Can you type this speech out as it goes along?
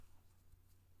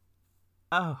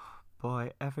Oh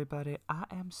boy, everybody, I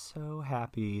am so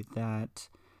happy that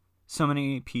so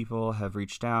many people have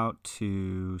reached out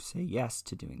to say yes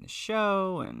to doing the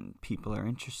show, and people are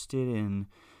interested in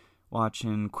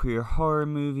watching queer horror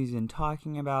movies and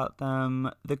talking about them.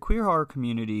 The queer horror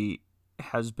community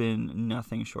has been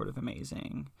nothing short of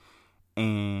amazing.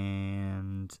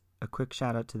 And a quick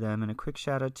shout out to them and a quick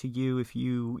shout out to you if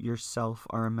you yourself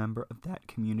are a member of that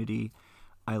community.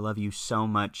 I love you so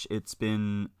much. It's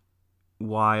been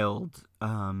wild,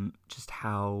 just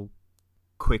how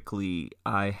quickly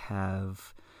I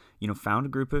have, found a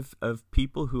group of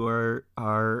people who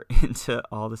are into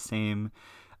all the same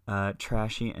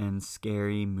trashy and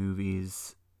scary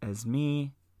movies as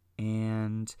me.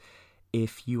 And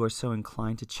if you are so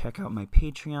inclined to check out my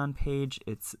Patreon page,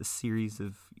 it's a series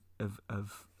of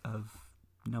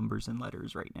numbers and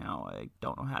letters right now. I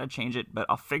don't know how to change it, but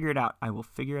I'll figure it out. I will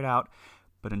figure it out.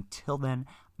 But until then,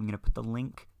 I'm going to put the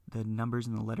link, the numbers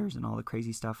and the letters and all the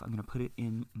crazy stuff, I'm going to put it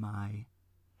in my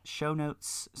show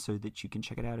notes so that you can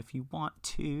check it out if you want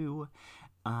to.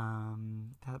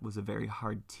 That was a very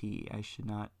hard T. I should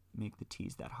not make the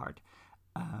T's that hard.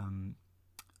 I'm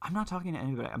not talking to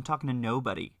anybody. I'm talking to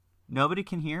nobody. Nobody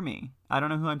can hear me. I don't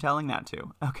know who I'm telling that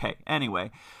to. Okay,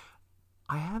 anyway.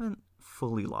 I haven't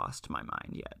fully lost my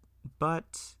mind yet,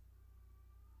 but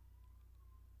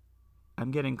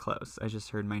I'm getting close. I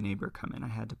just heard my neighbor come in. I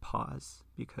had to pause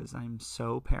because I'm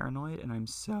so paranoid and I'm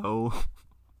so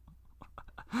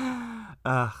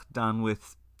done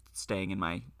with staying in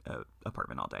my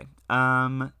apartment all day.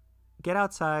 Get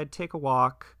outside, take a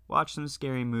walk, watch some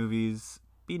scary movies,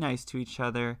 be nice to each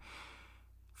other.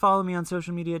 Follow me on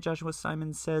social media, Joshua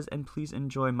Simon Says, and please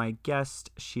enjoy my guest.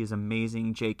 She is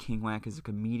amazing. Jay Wack is a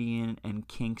comedian and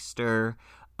kinkster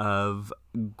of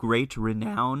great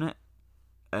renown,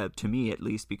 to me at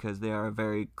least, because they are a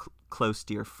very close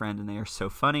dear friend and they are so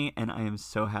funny, and I am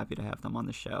so happy to have them on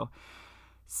the show.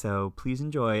 So please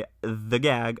enjoy The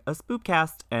Gag, a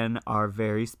spoopcast, and our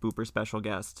very spooper special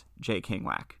guest, Jay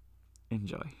Wack.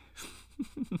 Enjoy.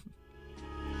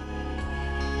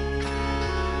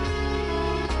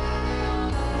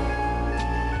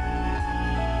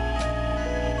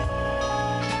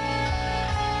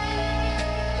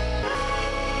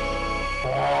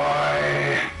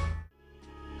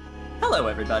 Hello,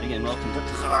 everybody, and welcome to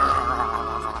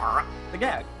The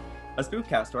Gag, a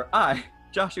spoofcast where I,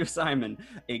 Joshua Simon,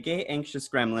 a gay, anxious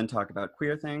gremlin, talk about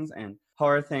queer things and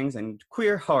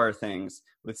queer horror things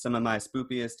with some of my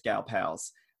spoopiest gal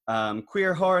pals.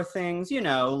 Queer horror things,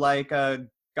 like a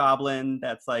goblin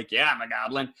that's like, yeah, I'm a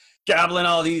goblin, gobbling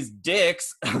all these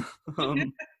dicks.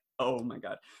 Oh my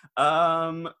god.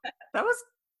 That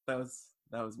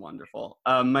was wonderful.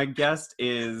 My guest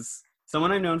is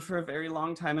someone I've known for a very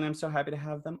long time, and I'm so happy to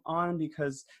have them on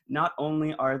because not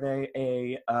only are they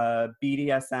a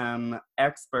BDSM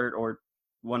expert, or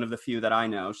one of the few that I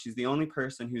know, she's the only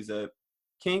person who's a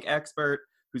kink expert,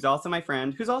 who's also my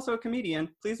friend, who's also a comedian.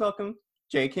 Please welcome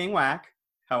Jay Wack.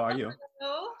 How are you?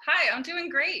 Hello. Hi, I'm doing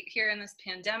great here in this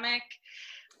pandemic.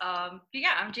 I'm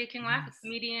Jay Wack, a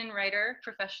comedian, writer,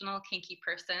 professional kinky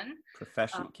person.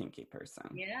 Kinky person.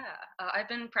 Yeah. I've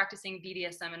been practicing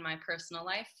BDSM in my personal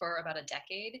life for about a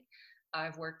decade.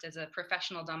 I've worked as a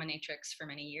professional dominatrix for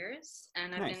many years,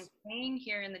 and I've been playing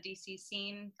here in the DC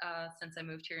scene since I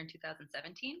moved here in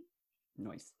 2017.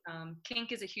 Nice.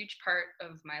 Kink is a huge part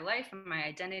of my life and my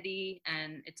identity,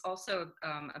 and it's also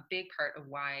a big part of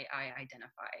why I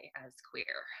identify as queer.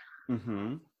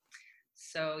 Mm-hmm.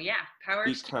 So yeah, power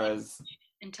exchange,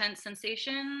 intense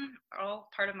sensation, all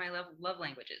part of my love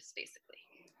languages, basically.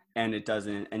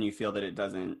 And you feel that it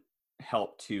doesn't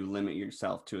help to limit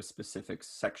yourself to a specific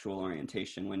sexual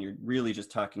orientation when you're really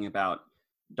just talking about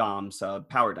dom sub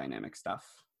power dynamic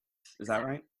stuff. Is that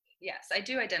right? Yes, I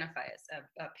do identify as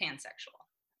a pansexual.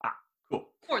 Ah, cool.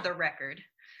 For the record.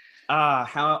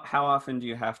 How often do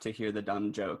you have to hear the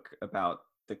dumb joke about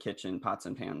the kitchen pots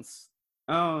and pans?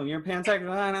 Oh, you're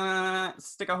pansexual.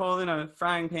 Stick a hole in a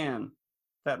frying pan.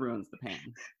 That ruins the pan.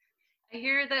 I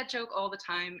hear that joke all the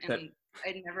time, and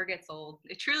it never gets old.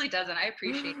 It truly doesn't. I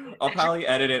appreciate it. I'll probably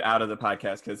edit it out of the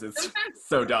podcast because it's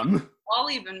so dumb. I'll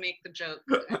even make the joke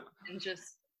and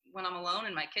just, when I'm alone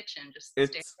in my kitchen, just stare at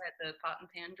the pot and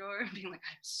pan drawer and being like,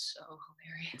 I'm so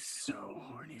hilarious. I'm so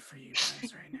horny for you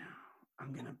guys right now.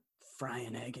 I'm gonna fry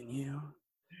an egg in you,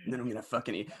 and then I'm gonna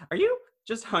fucking eat. Are you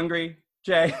just hungry,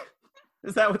 Jay?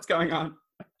 Is that what's going on?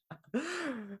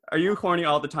 Are you horny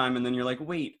all the time and then you're like,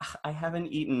 wait, I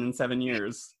haven't eaten in 7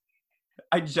 years.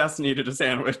 I just needed a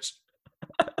sandwich.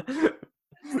 This is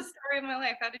the story of my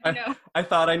life. How did you know? I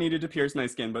thought I needed to pierce my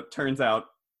skin, but turns out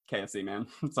KFC, man.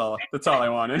 That's all I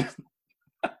wanted.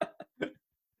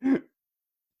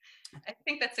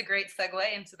 that's a great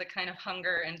segue into the kind of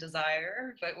hunger and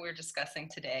desire that we're discussing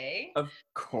today. Of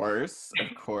course,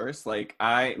 of course. Like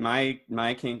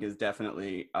my kink is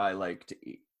definitely I like to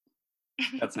eat.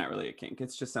 That's not really a kink.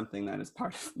 It's just something that is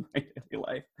part of my daily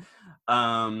life.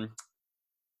 I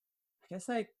guess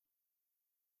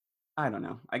I don't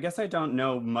know. I guess I don't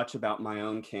know much about my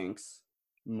own kinks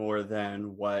more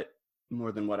than what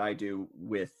I do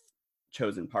with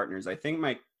chosen partners. I think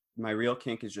my real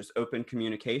kink is just open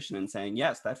communication and saying,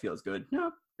 yes, that feels good.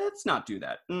 No, let's not do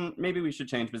that. Maybe we should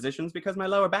change positions because my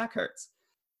lower back hurts.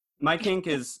 My kink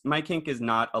is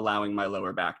not allowing my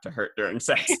lower back to hurt during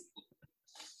sex.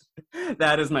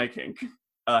 That is my kink.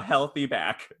 A healthy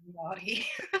back. Naughty.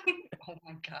 Oh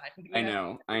my God. I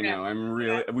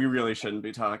know. We really shouldn't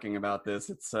be talking about this.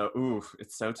 It's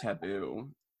so taboo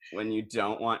when you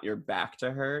don't want your back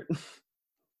to hurt.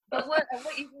 But what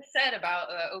you just said about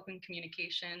open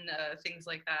communication, things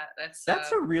like that,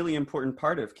 that's a really important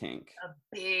part of kink. A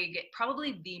big,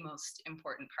 probably the most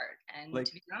important part. And like,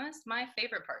 to be honest, my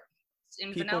favorite part.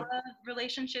 In vanilla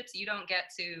relationships, you don't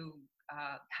get to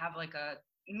have like a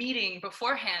meeting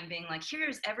beforehand being like,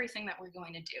 here's everything that we're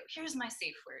going to do. Here's my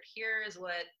safe word. Here's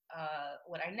what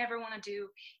I never want to do.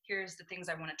 Here's the things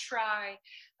I want to try.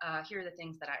 Here are the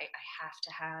things that I have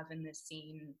to have in this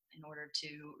scene in order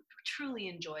to truly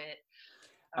enjoy it.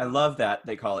 I love that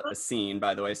they call it a scene,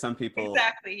 by the way. Some people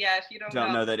exactly, yeah, if you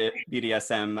don't know that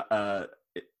BDSM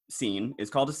scene is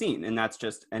called a scene, and that's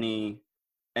just any.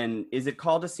 And is it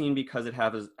called a scene because it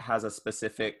has a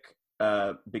specific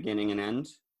beginning and end?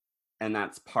 And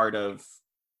that's part of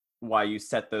why you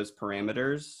set those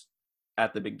parameters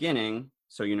at the beginning,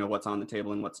 so you know what's on the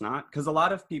table and what's not. Because a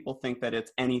lot of people think that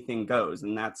it's anything goes,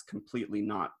 and that's completely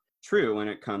not true when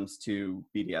it comes to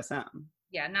BDSM.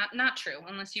 Yeah, not true,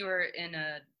 unless you are in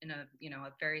a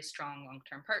a very strong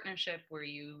long-term partnership where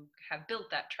you have built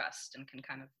that trust and can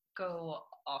kind of go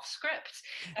off script.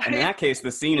 And in that case,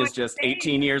 the scene is just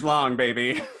 18 years long,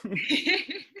 baby.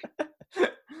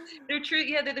 There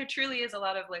truly is a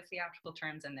lot of like theatrical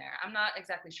terms in there. I'm not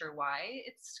exactly sure why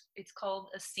it's called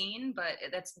a scene, but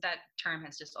that term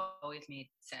has just always made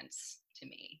sense to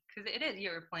me, because it is,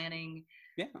 you're planning.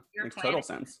 Yeah, makes total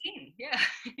sense. Yeah.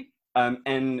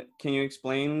 And can you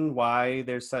explain why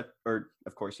there's such, or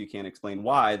of course you can't explain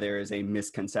why there is a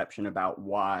misconception about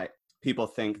why people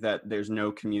think that there's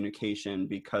no communication,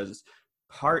 because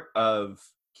part of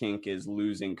kink is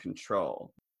losing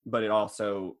control, but it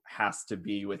also has to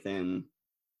be within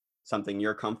something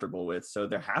you're comfortable with. So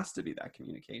there has to be that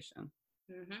communication.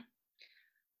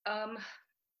 Mm-hmm.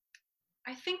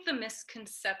 I think the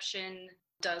misconception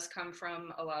does come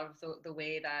from a lot of the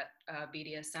way that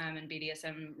BDSM and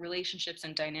BDSM relationships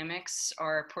and dynamics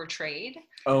are portrayed.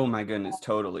 Oh my goodness,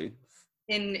 totally.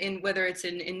 In whether it's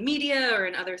in media or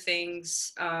in other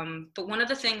things. But one of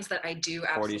the things that I do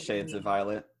absolutely 40 Shades of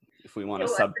Violet. If we want to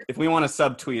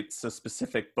subtweet a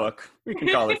specific book, we can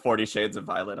call it 40 Shades of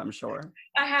Violet, I'm sure.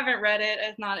 I haven't read it.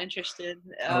 I'm not interested.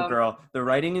 Oh, girl, the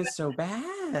writing is so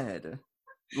bad.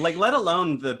 Like, let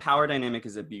alone the power dynamic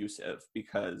is abusive,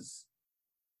 because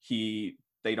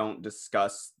they don't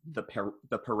discuss the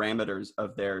parameters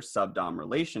of their sub-dom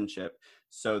relationship.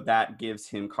 So that gives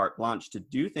him carte blanche to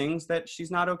do things that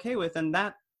she's not okay with. And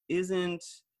that isn't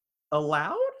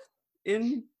allowed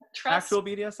in actual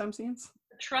BDSM scenes.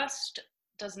 Trust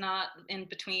does not, in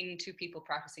between two people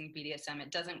practicing BDSM,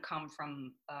 it doesn't come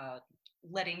from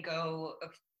letting go of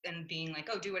and being like,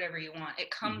 oh, do whatever you want. It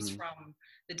comes from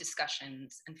the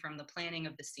discussions and from the planning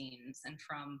of the scenes and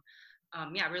from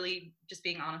really just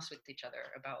being honest with each other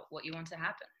about what you want to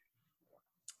happen.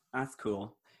 That's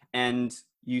cool. And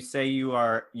you say you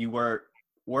were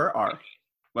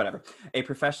a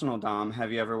professional dom.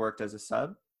 Have you ever worked as a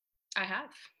sub? I have,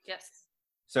 yes.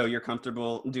 So you're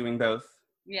comfortable doing both?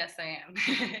 Yes, I am.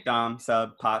 Dom,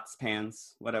 sub, pots,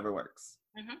 pans, whatever works.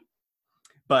 Mm-hmm.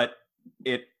 But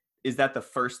is that the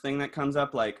first thing that comes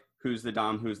up? Like, who's the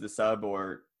dom, who's the sub,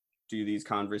 or do these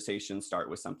conversations start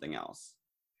with something else?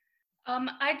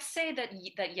 I'd say that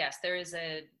yes,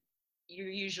 you're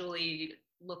usually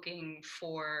looking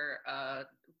for a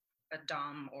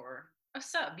dom or a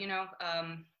sub,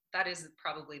 that is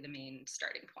probably the main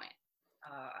starting point.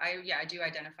 I do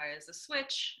identify as a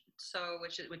switch, so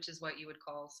which is what you would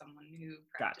call someone who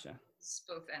practices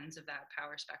both ends of that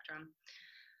power spectrum.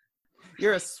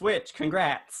 You're a switch,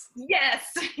 congrats.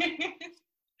 Yes.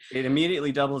 It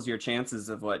immediately doubles your chances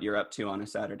of what you're up to on a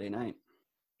Saturday night.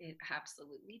 It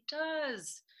absolutely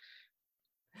does.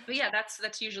 But yeah,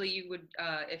 that's usually you would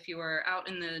if you are out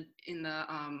in the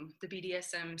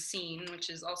BDSM scene, which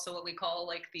is also what we call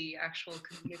like the actual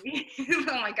community.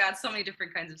 Oh my God, so many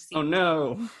different kinds of Oh scenes.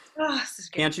 no. Oh, this is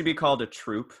getting. Can't you be called a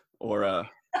troop or a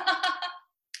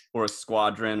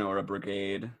squadron or a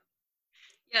brigade?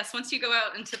 Yes, once you go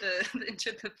out into the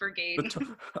into the A, brigade.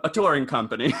 to- a touring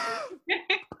company.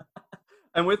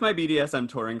 And with my BDSM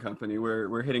touring company,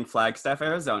 we're hitting Flagstaff,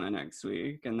 Arizona next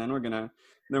week, and then we're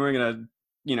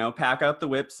gonna pack up the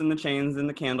whips and the chains and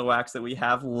the candle wax that we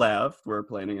have left. We're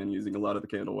planning on using a lot of the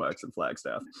candle wax in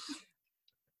Flagstaff,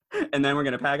 and then we're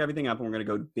gonna pack everything up and we're gonna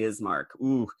go to Bismarck.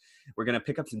 Ooh, we're gonna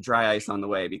pick up some dry ice on the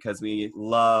way because we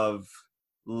love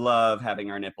having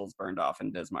our nipples burned off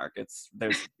in Bismarck.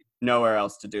 There's nowhere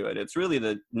else to do it. It's really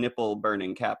the nipple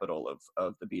burning capital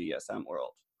of the BDSM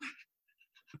world.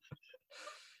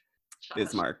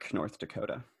 Bismarck, North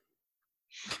Dakota.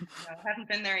 No, I haven't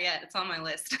been there yet. It's on my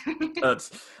list. I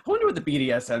wonder what the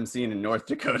BDSM scene in North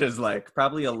Dakota is like.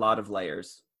 Probably a lot of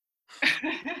layers I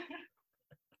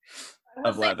will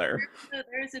of say leather.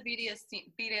 there's a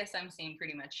BDSM scene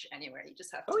pretty much anywhere. You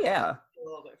just have Oh to yeah. do a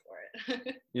little bit for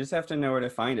it. You just have to know where to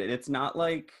find it. It's not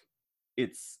like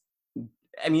it's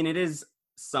I mean it is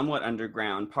somewhat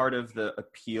underground. Part of the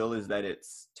appeal is that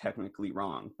it's technically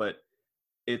wrong, but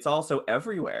it's also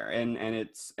everywhere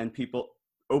and people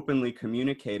openly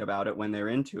communicate about it when they're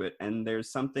into it, and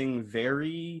there's something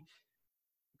very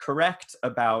correct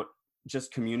about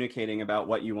just communicating about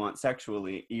what you want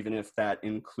sexually, even if that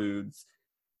includes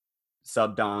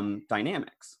subdom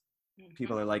dynamics.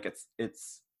 People are like,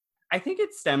 it's I think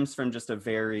it stems from just a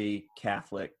very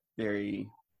Catholic, very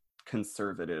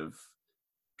conservative,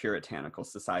 puritanical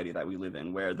society that we live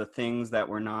in, where the things that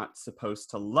we're not supposed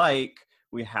to like,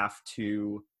 we have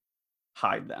to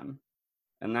hide them.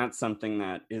 And that's something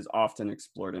that is often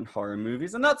explored in horror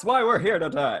movies, and that's why we're here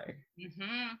today.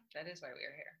 That is why we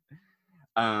are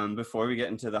here. Before we get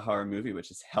into the horror movie, which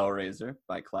is Hellraiser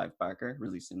by Clive Barker,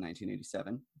 released in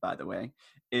 1987, by the way,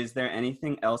 is there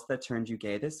anything else that turned you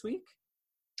gay this week?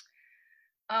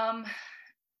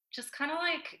 Just kind of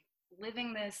like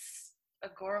living this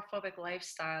agoraphobic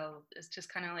lifestyle is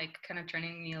just kind of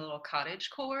turning me a little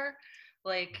cottagecore,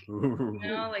 like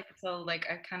like so like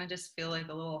I kind of just feel like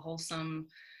a little wholesome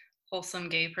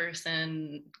gay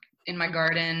person in my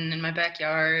garden, in my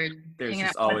backyard. There's Hanging out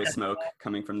just with my always best smoke friend.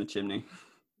 coming from the chimney.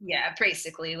 Yeah,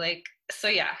 basically. Like, so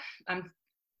I'm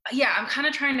I'm kind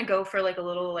of trying to go for like a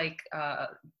little like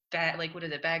what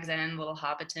is it, Bag's End, little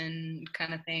Hobbiton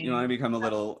kind of You want thing. to become a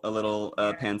little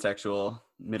Yeah, pansexual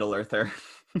Middle Earther.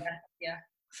 yeah.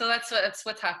 So that's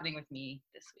what's happening with me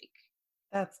this week.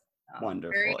 That's Very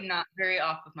wonderful. not very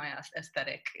off of my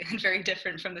aesthetic and very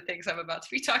different from the things I'm about to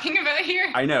be talking about here.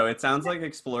 I know, it sounds like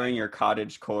exploring your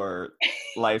cottagecore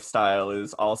lifestyle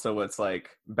is also what's like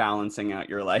balancing out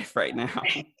your life right now.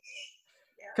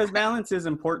 Because Yeah. balance is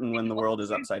important when the world is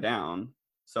upside down.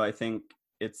 So I think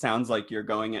it sounds like you're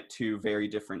going at two very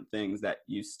different things that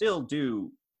you still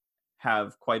do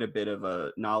have quite a bit of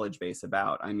a knowledge base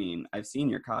about. I mean, I've seen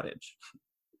your cottage.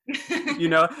 You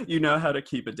know how to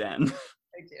keep a den.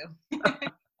 I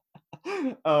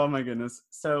do. Oh my goodness.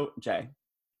 So, Jay,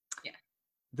 Yeah.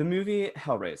 the movie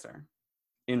Hellraiser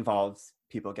involves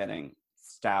people getting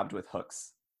stabbed with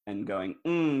hooks and going,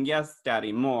 yes,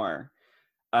 daddy, more.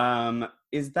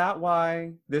 Is that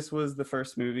why this was the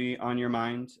first movie on your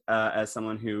mind, as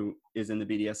someone who is in the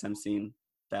BDSM scene,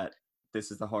 that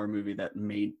this is the horror movie that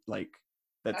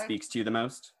that I, speaks to you the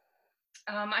most?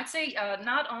 I'd say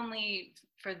not only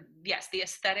for yes, the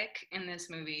aesthetic in this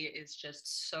movie is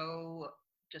just so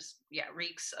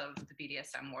reeks of the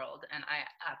BDSM world, and I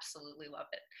absolutely love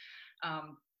it.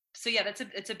 So yeah,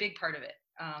 it's a big part of it.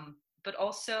 But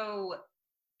also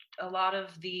a lot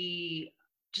of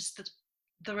just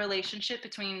the relationship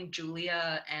between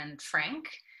Julia and Frank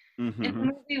in the Mm-hmm.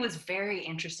 movie was very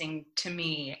interesting to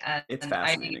me, It's and I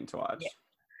fascinating to yeah, watch.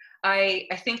 I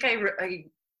think I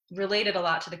related a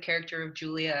lot to the character of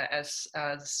Julia as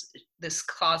this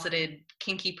closeted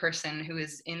kinky person who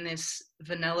is in this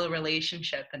vanilla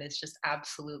relationship and is just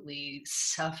absolutely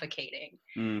suffocating.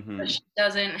 But Mm-hmm. she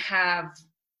doesn't have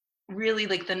really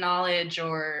like the knowledge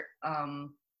or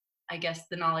I guess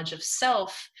the knowledge of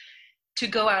self to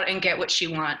go out and get what she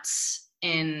wants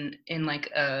in like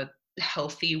a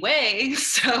healthy way.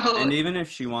 So And even if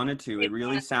she wanted to, it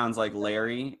really sounds like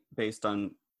Larry, based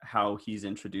on how he's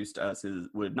introduced to us,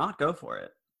 would not go for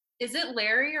it. is it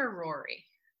Larry or Rory?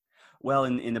 Well,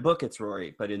 in the book it's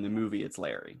Rory, but in the movie it's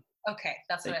Larry. Okay,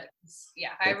 that's what They it is. Yeah,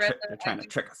 they're I trying to do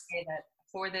trick us. say that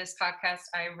for this podcast,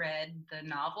 I read the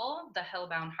novel, The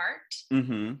Hellbound Heart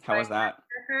Mm-hmm. How by was that?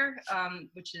 Mark Barker,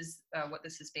 which is what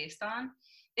this is based on.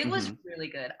 It was really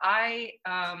good.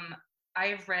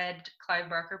 I've read Clive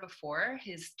Barker before,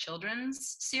 his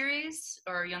children's series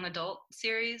or young adult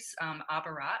series,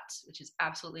 Abarat, which is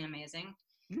absolutely amazing.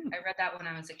 I read that when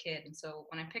I was a kid, and so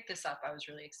when I picked this up, I was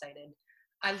really excited.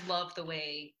 I love the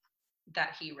way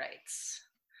that he writes.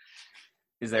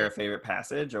 Is there a favorite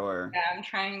passage, or? Yeah, I'm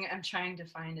trying to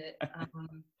find it.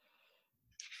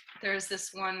 There's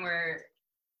this one where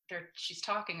she's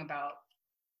talking about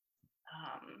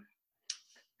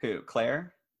Who?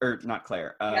 Claire? Or not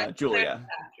Claire, yeah, Julia.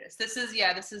 actress. This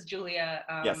is Julia.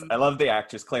 Yes, I love the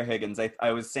actress, Claire Higgins.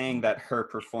 I was saying that her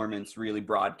performance really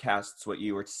broadcasts what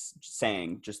you were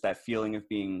saying, just that feeling of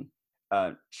being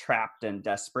trapped and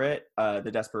desperate, the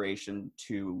desperation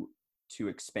to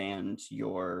expand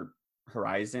your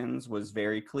horizons was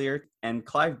very clear. And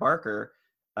Clive Barker,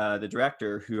 the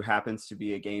director, who happens to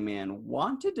be a gay man,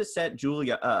 wanted to set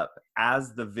Julia up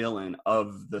as the villain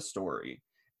of the story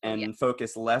and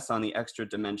focus less on the extra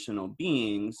dimensional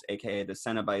beings, aka the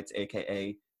Cenobites,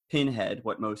 aka Pinhead,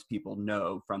 what most people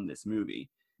know from this movie.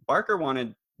 Barker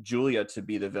wanted Julia to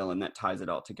be the villain that ties it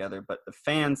all together, but the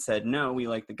fans said, no, we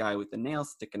like the guy with the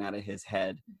nails sticking out of his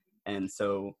head. And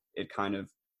so it kind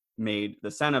of made the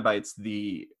Cenobites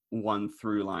the one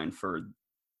through line for,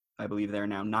 I believe there are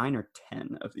now 9 or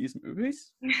 10 of these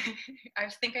movies. I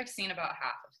think I've seen about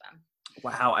half of them.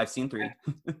 Wow, I've seen 3.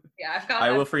 Yeah,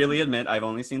 I will freely admit I've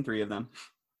only seen 3 of them.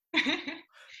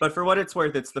 But for what it's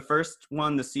worth, it's the first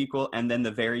one, the sequel, and then the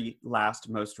very last,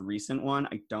 most recent one.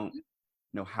 I don't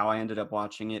know how I ended up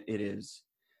watching it. It's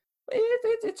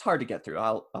hard to get through.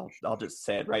 I'll just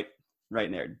say it right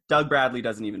there. Doug Bradley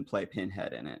doesn't even play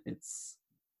Pinhead in it. It's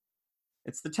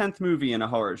the 10th movie in a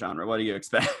horror genre. What do you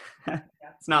expect?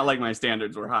 It's not like my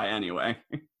standards were high anyway.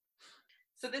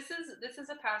 So this is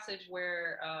a passage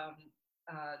where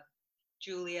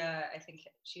Julia, I think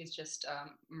she's just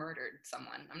murdered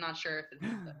someone. I'm not sure if it's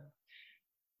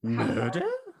murder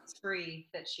spree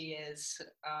that she is.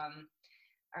 All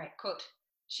right, quote,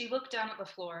 "She looked down at the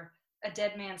floor. A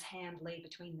dead man's hand lay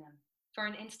between them. For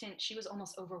an instant, she was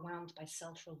almost overwhelmed by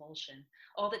self-revulsion.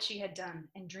 All that she had done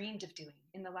and dreamed of doing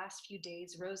in the last few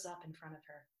days rose up in front of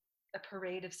her, a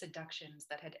parade of seductions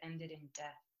that had ended in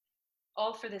death.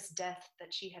 All for this death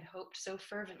that she had hoped so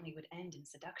fervently would end in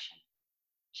seduction.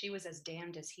 She was as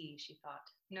damned as he, she thought.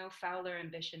 No fouler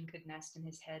ambition could nest in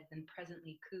his head than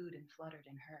presently cooed and fluttered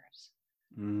in hers."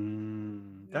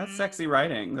 That's sexy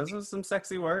writing. Those are some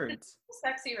sexy words.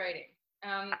 Sexy writing.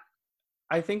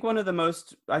 I think one of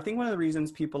the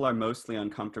reasons people are mostly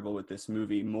uncomfortable with this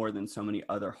movie more than so many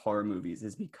other horror movies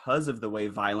is because of the way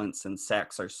violence and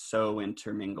sex are so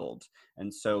intermingled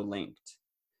and so linked.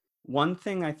 One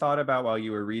thing I thought about while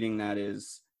you were reading that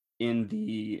is, in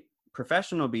the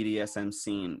professional BDSM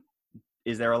scene,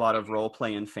 is there a lot of role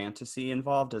play and fantasy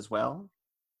involved as well?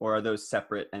 Or are those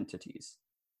separate entities?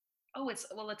 Oh, it's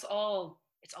all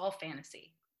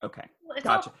fantasy. Okay, It's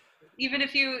gotcha. Even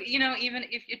if even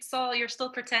if it's all, you're still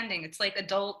pretending. It's like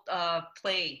adult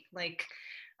play. Like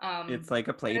it's like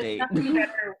a play date. Nothing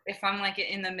better if I'm like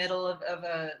in the middle of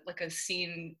a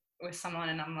scene with someone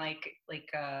and I'm like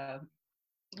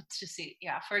let's just see.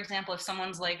 Yeah, for example, if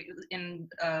someone's like in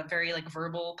a very like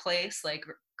verbal place, like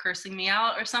cursing me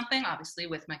out or something, obviously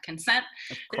with my consent,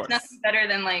 there's nothing better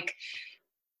than like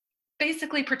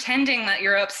basically pretending that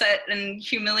you're upset and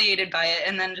humiliated by it,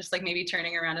 and then just like maybe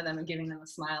turning around to them and giving them a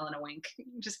smile and a wink,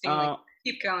 just being like,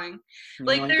 keep going.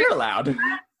 Like you're allowed.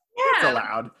 Yeah, it's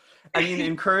allowed. I mean,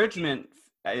 encouragement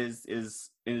is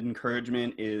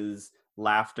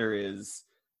laughter, is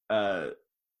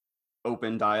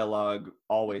open dialogue,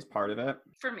 always part of it.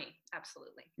 For me,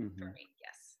 absolutely. Mm-hmm. For me,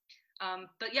 yes.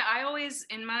 But yeah, I always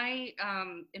in my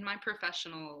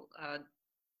professional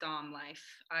dom life,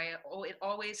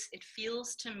 it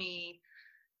feels to me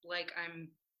like I'm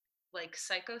like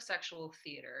psychosexual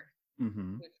theater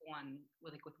with one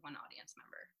audience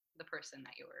member, the person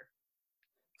that you were.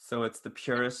 So it's the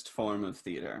purest form of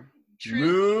theater.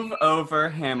 Move over,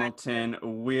 Hamilton.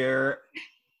 We're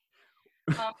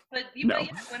but no. Yeah,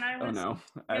 when I was,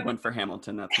 I went for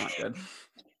Hamilton. That's not good.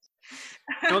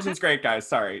 Hamilton's great, guys.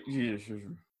 Sorry.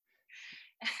 Anyway.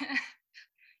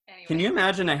 Can you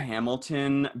imagine a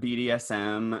Hamilton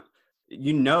BDSM?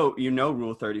 You know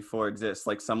Rule 34 exists.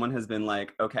 Like, someone has been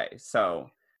like, okay, so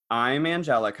I'm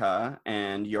Angelica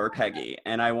and you're Peggy,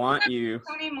 and I want you.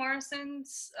 Toni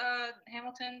Morrison's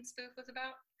Hamilton spoof was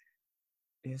about.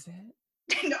 Is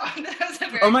it? No, that was a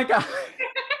very. Oh my god.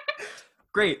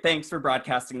 Great, thanks for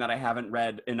broadcasting that I haven't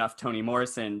read enough Toni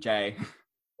Morrison, Jay.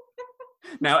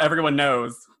 Now everyone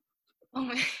knows. Oh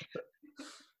my.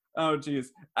 Oh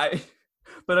geez.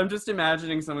 But I'm just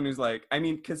imagining someone who's like, I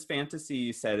mean, because fantasy,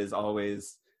 you said, is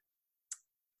always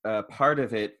part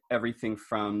of it, everything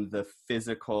from the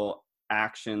physical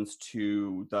actions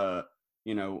to the,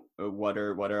 what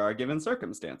are our given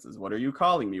circumstances? What are you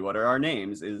calling me? What are our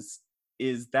names?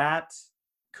 Is that,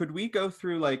 could we go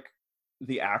through like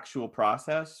the actual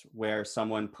process where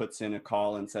someone puts in a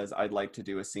call and says, I'd like to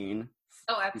do a scene,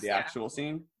 the Yeah. actual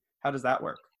scene? How does that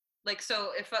work? Like, so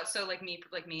if so, like me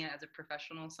as a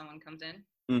professional, someone comes in.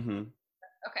 Mm-hmm.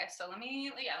 Okay, so let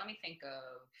me think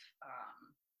of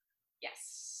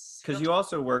yes. Because you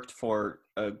also worked for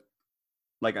a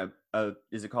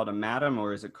is it called a madam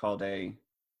or is it called a?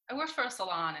 I worked for a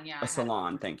salon, and a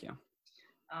salon. Thank you.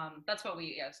 That's what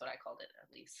that's what I called it,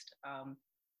 at least.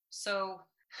 So,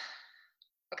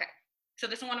 okay, so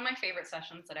this is one of my favorite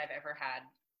sessions that I've ever had.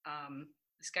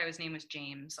 This guy's name was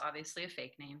James, obviously a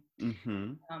fake name.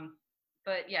 Mm-hmm.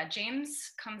 But yeah,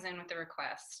 James comes in with the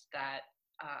request that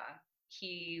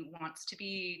he wants to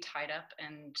be tied up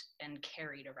and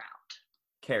carried around.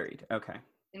 Carried, okay.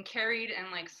 And carried and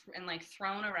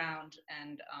thrown around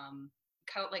and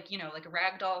like like a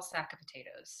ragdoll sack of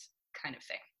potatoes kind of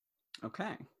thing.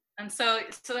 Okay. And so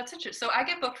that's interesting. So I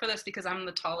get booked for this because I'm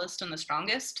the tallest and the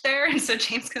strongest there, and so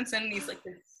James comes in and he's like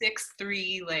this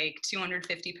 6'3", like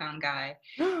 250-pound guy.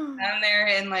 I'm there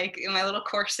in my little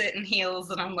corset and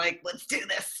heels, and I'm like, let's do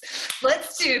this.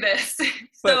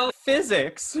 But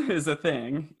physics is a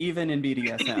thing, even in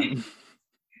BDSM.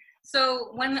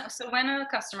 So when a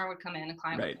customer would come in, a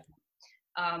client would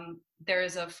come in, there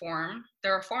is a form.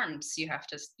 There are forms you have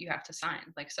to sign.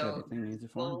 Like, so everything needs a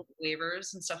form.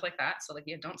 Waivers and stuff like that. So like,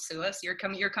 yeah, don't sue us. You're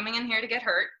coming in here to get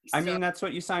hurt. So. I mean, that's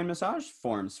what you sign massage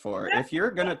forms for. If you're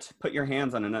gonna put your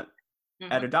hands on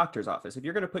at a doctor's office, if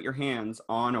you're gonna put your hands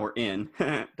on or in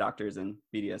doctors and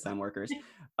BDSM workers,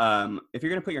 if you're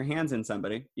gonna put your hands in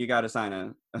somebody, you got to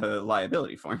sign a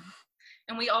liability form.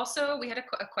 And we had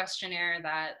a questionnaire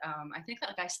that I think that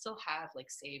like I still have like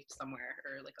saved somewhere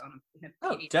or like on a PDF.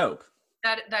 Oh, dope.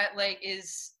 That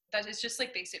is just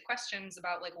like basic questions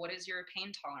about like, what is your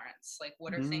pain tolerance? Like,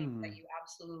 what are things that you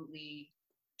absolutely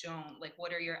don't like?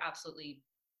 What are your absolutely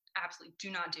do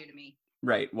not do to me?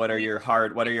 Right. What are your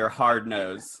hard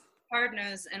no's? Hard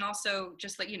nose, and also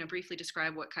just like briefly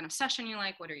describe what kind of session you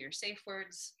like. What are your safe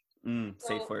words?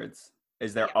 Safe words.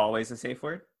 Is there always a safe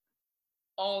word?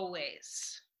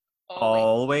 Always.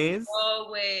 Always?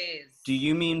 Always. Do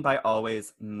you mean by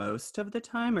always most of the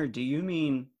time, or do you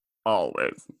mean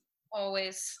always?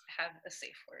 Always have a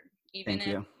safe word. Thank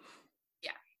you.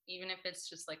 Yeah. Even if it's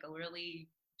just like a really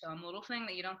dumb little thing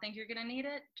that you don't think you're going to need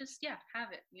it, just,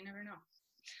 have it. You never know.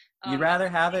 You'd rather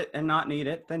have it and not need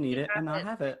it than need it and not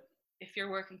have it. If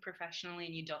you're working professionally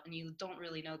and you don't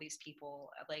really know these people,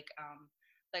 like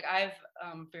I've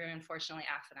very unfortunately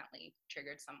accidentally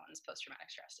triggered someone's post-traumatic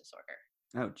stress disorder.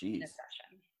 Oh, geez. In a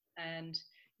session. And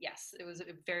yes, it was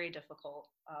very difficult,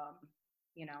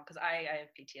 because I have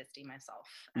PTSD myself,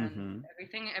 and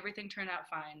everything turned out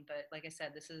fine. But like I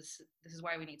said, this is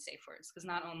why we need safe words, because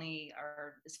not only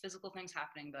is physical things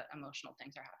happening, but emotional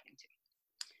things are happening too.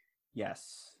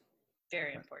 Yes.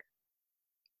 Very important.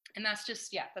 And that's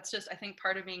just I think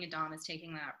part of being a dom is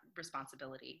taking that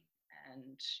responsibility.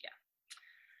 And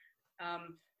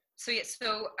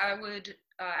so I would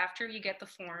after you get the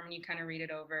form and you kind of read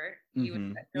it over,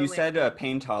 you said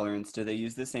pain tolerance. Do they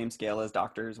use the same scale as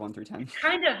doctors, 1 through 10?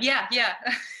 Kind of, yeah.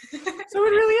 So it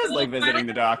really is like visiting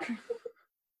the doc.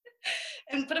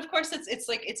 But of course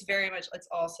it's very much, it's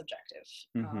all subjective.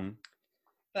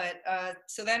 But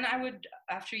so then I would,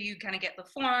 after you kind of get the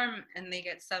form and they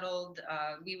get settled,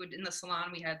 we would, in the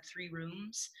salon, we had 3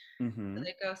 rooms. So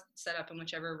they'd go set up in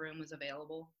whichever room was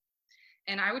available.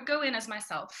 And I would go in as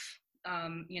myself,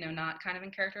 not kind of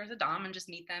in character as a dom, and just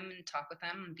meet them and talk with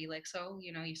them and be like, so,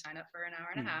 you signed up for an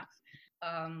hour and a half.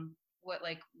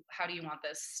 How do you want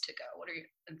this to go?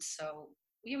 And so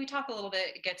we talk a little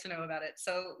bit, get to know about it.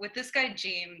 So with this guy,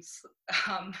 James,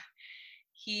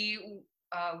 he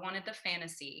wanted the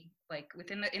fantasy, like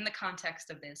in the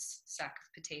context of this sack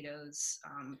of potatoes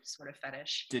sort of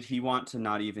fetish. Did he want to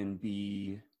not even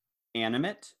be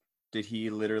animate? Did he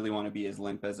literally want to be as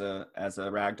limp as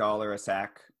a rag doll or a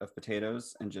sack of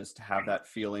potatoes and just have that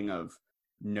feeling of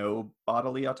no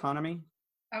bodily autonomy?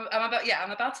 I'm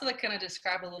about to like kind of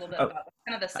describe a little bit about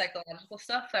kind of the psychological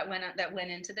stuff that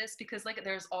went into this, because like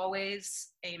there's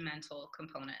always a mental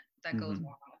component that goes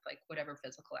along with like whatever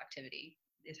physical activity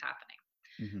is happening.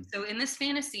 So in this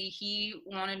fantasy, he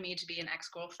wanted me to be an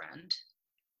ex-girlfriend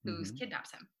who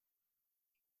kidnaps him.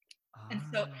 And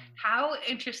so how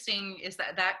interesting is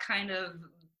that kind of,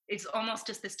 it's almost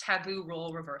just this taboo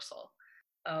role reversal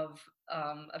of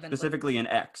specifically an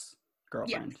ex.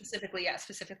 girlfriend. Specifically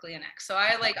an ex. So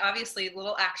I like, obviously,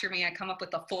 little actor me, I come up with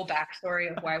the full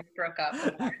backstory of why we broke up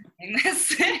and why I'm doing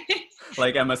this.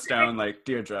 Like Emma Stone, like,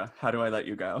 Deirdre, how do I let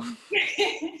you go?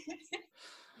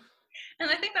 And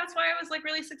I think that's why I was like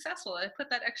really successful. I put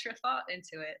that extra thought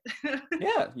into it.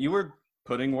 Yeah, you were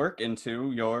putting work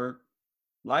into your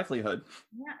livelihood.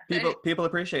 Yeah. People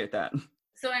appreciate that.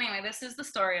 So anyway, this is the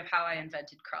story of how I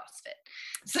invented CrossFit.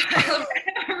 So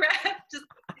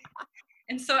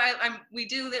and so we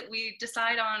do that. We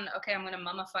decide on, okay, I'm going to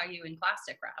mummify you in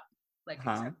plastic wrap, like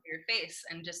except for your face,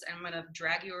 and I'm going to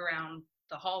drag you around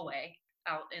the hallway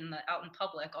out in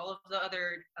public. All of the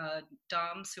other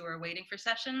doms who are waiting for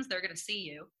sessions, they're going to see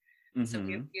you. Mm-hmm. So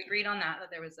we agreed on that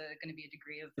there was going to be a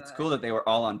degree of. It's cool that they were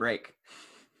all on break.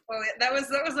 Well, that was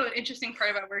an interesting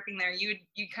part about working there. You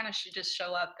kind of should just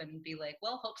show up and be like,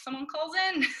 well, hope someone calls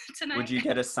in tonight. Would you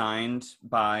get assigned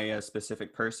by a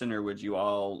specific person, or would you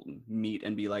all meet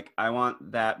and be like, I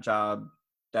want that job.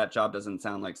 That job doesn't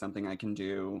sound like something I can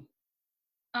do.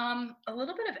 A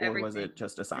little bit of everything. Or was it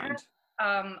just assigned?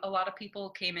 A lot of people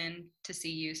came in to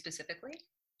see you specifically.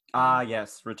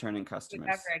 Yes, returning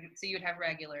customers. So you'd have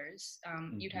regulars.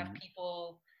 You'd have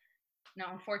people. Now,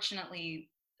 unfortunately,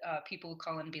 people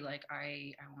call in and be like,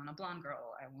 I want a blonde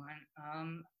girl. I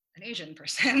want an Asian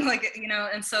person, like,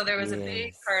 and so there was a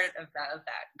big part of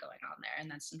that going on there.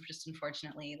 And that's just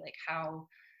unfortunately like how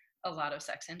a lot of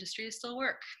sex industries still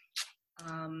work.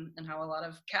 And how a lot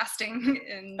of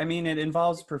casting I mean, it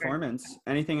involves performance.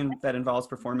 Anything that involves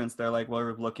performance, they're like, well,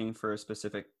 we're looking for a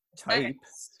specific type.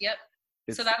 Yep.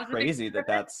 It's so that was crazy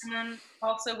that's. And then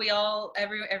also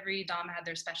every dom had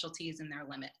their specialties and their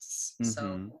limits. Mm-hmm.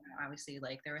 So obviously,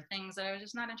 like, there were things that I was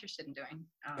just not interested in doing.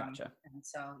 Gotcha. And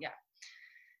so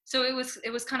so it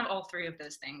was kind of all three of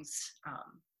those things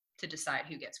to decide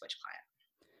who gets which client.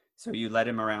 So you led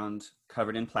him around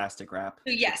covered in plastic wrap,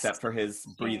 yes, except for his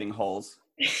breathing holes.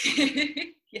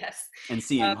 Yes. And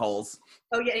seeing holes.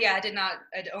 Oh yeah.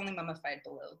 I'd only mummified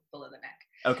below the neck.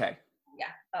 Okay.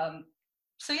 Yeah.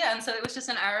 So and so it was just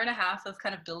an hour and a half of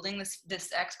kind of building this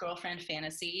ex-girlfriend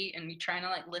fantasy, and me trying to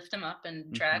like lift him up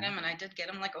and drag him, and I did get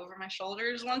him like over my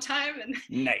shoulders one time, and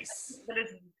nice. But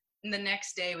the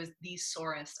next day was the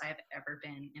sorest I've ever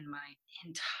been in my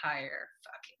entire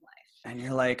fucking life. And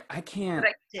you're like, I can't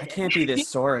be this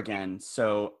sore again.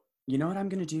 So you know what I'm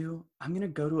going to do? I'm going to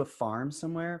go to a farm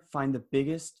somewhere, find the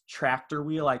biggest tractor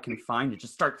wheel I can find, and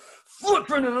just start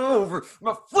flipping it over. I'm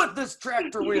going to flip this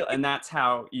tractor wheel. And that's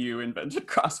how you invented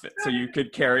CrossFit. So you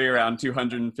could carry around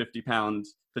 250-pound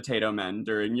potato men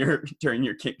during your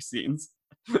kink scenes.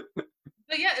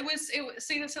 But yeah, it was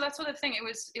so that's what the thing. It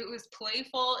was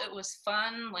playful. It was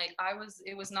fun. Like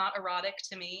it was not erotic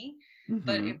to me,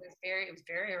 but it was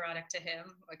very erotic to him.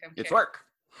 Like it's work.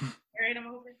 Carried him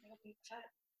over.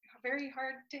 Very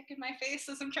hard dick in my face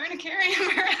as I'm trying to carry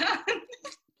him around.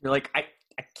 You're like, I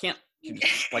can't. You're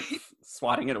just like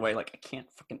swatting it away. Like, I can't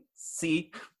fucking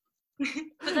see.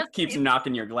 Keeps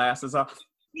knocking your glasses off.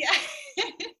 Yeah.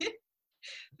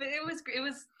 But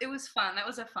it was fun. That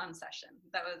was a fun session.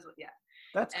 That was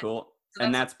That's cool. So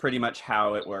and that's pretty much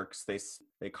how it works.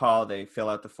 They call, they fill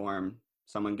out the form,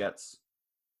 someone gets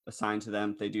assigned to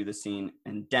them, they do the scene,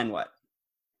 and then what?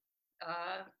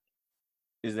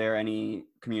 Is there any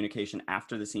communication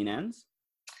after the scene ends?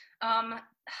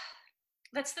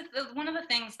 That's one of the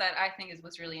things that I think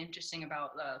was really interesting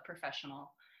about the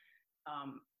professional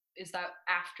is that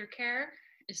aftercare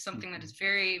is something that is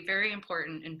very, very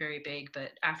important and very big, but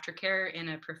aftercare in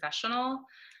a professional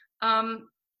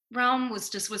realm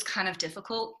was kind of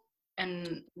difficult,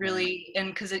 and really,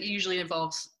 and because it usually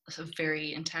involves a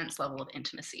very intense level of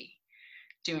intimacy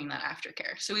doing that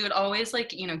aftercare. So we would always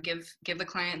give the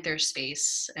client their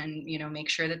space and make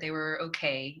sure that they were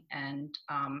okay, and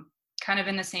kind of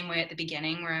in the same way at the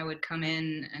beginning where I would come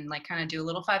in and like kind of do a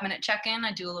little 5-minute check-in.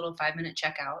 I do a little 5-minute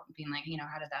checkout, being like,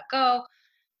 how did that go?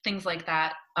 Things like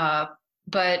that.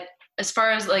 But as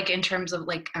far as like in terms of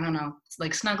like, I don't know,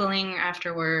 like snuggling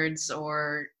afterwards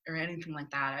or anything like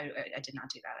that, I did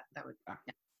not do that. That would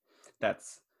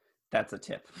That's a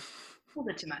tip. A little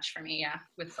bit too much for me, yeah,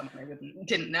 with someone I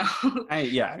didn't know. I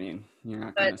mean, you're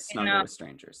not going to snuggle with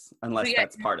strangers unless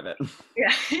that's part of it.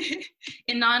 Yeah.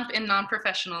 In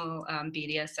non-professional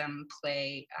BDSM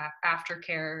play,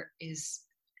 aftercare is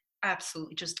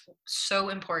absolutely just so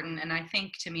important, and I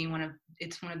think to me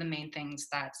it's one of the main things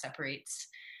that separates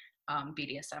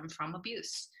BDSM from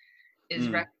abuse is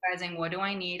recognizing, what do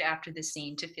I need after the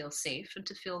scene to feel safe and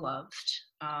to feel loved.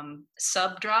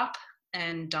 Sub drop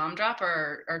and dom drop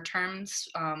are terms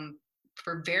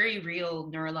for very real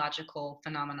neurological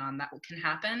phenomenon that can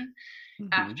happen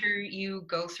after you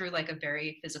go through like a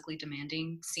very physically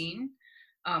demanding scene.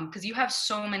 because you have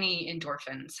so many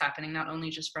endorphins happening, not only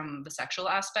just from the sexual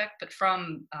aspect, but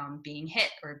from being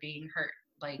hit or being hurt.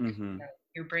 Like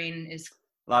your brain is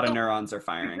a lot of neurons are your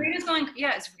firing. brain is going,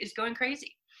 yeah, it's going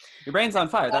crazy. Your brain's on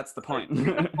fire. That's the point. It's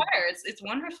on fire. It's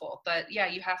wonderful, but yeah,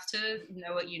 you have to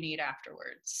know what you need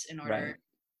afterwards in order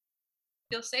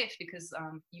to feel safe, because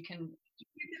you can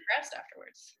get rest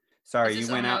afterwards. Sorry,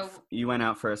 you went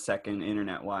out for a second,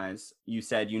 internet-wise. You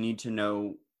said you need to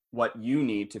know what you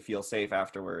need to feel safe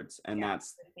afterwards, and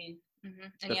that's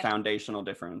the foundational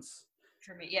difference.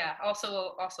 For me, yeah.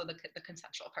 Also the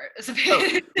consensual part is a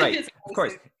bit. Right, of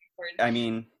course. I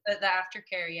mean, the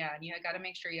aftercare, yeah, and you got to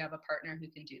make sure you have a partner who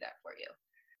can do that for you.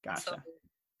 Gotcha. So,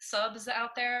 subs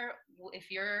out there,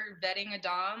 if you're vetting a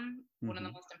dom, one of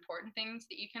the most important things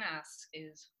that you can ask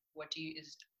is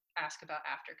ask about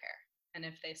aftercare. And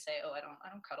if they say, "Oh, I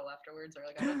don't cuddle afterwards," or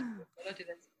like I don't do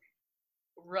this,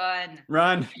 run.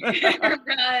 Run.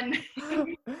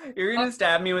 Run. You're gonna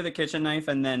stab me with a kitchen knife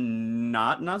and then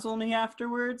not nuzzle me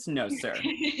afterwards? No, sir.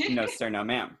 No, sir. No,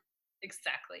 ma'am.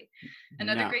 Exactly.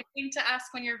 Another great thing to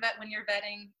ask when you're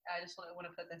vetting. I just want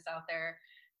to put this out there.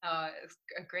 A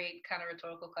great kind of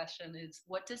rhetorical question is,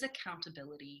 what does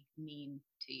accountability mean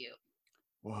to you?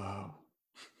 Whoa.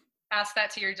 Ask that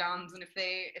to your doms, and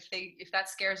if that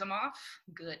scares them off,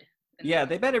 good. Yeah,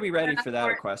 they better be ready for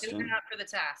that question. They're not for the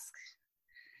task.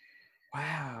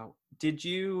 Wow. Did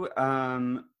you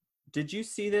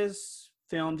see this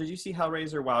film? Did you see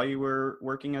Hellraiser while you were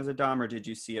working as a dom, or did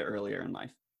you see it earlier in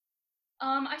life?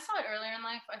 I saw it earlier in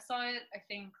life. I saw it, I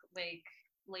think, like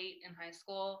late in hhigh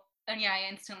school. And yeah,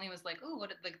 I instantly was like, "Ooh,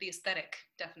 like the aesthetic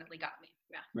definitely got me."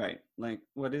 Yeah. Right. Like,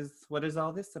 what is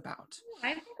all this about?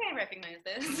 I think I recognize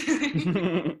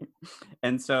this.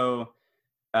 And so,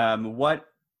 what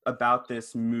about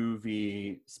this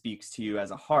movie speaks to you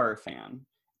as a horror fan?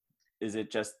 Is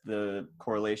it just the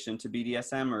correlation to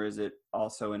BDSM, or is it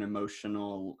also an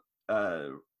emotional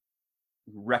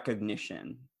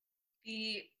recognition?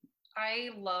 I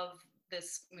love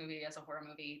this movie as a horror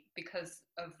movie because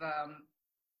of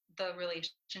the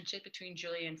relationship between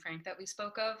Julia and Frank that we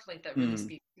spoke of. Like, that really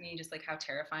speaks to me, just like how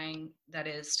terrifying that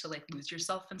is to like lose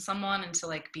yourself in someone and to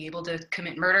like be able to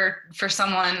commit murder for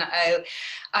someone.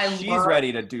 She's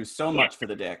ready to do so much for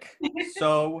the dick.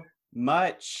 So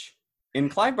much. In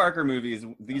Clive Barker movies,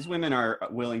 these women are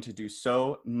willing to do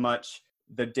so much.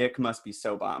 The dick must be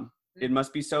so bomb. It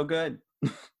must be so good.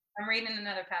 I'm reading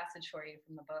another passage for you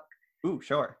from the book. Ooh,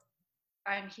 sure.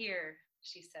 "I'm here,"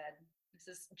 she said. This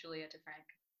is Julia to Frank.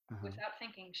 Without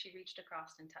thinking, she reached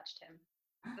across and touched him.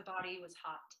 The body was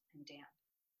hot and damp.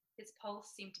 His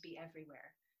pulse seemed to be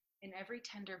everywhere, in every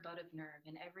tender bud of nerve,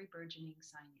 in every burgeoning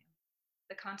sinew.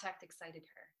 The contact excited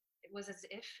her. It was as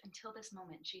if, until this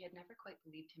moment, she had never quite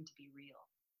believed him to be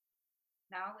real.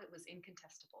 Now it was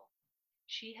incontestable.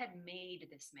 She had made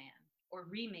this man, or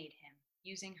remade him,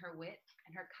 using her wit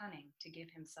and her cunning to give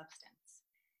him substance.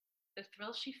 The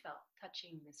thrill she felt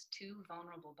touching this too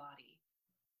vulnerable body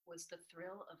was the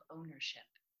thrill of ownership.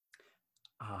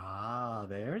 Ah,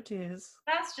 there it is.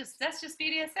 That's just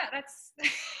BDSM. That's.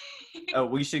 Oh,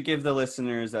 we should give the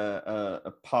listeners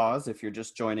a pause if you're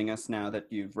just joining us now that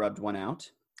you've rubbed one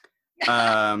out.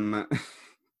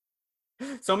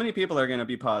 So many people are going to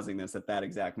be pausing this at that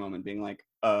exact moment, being like,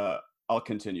 I'll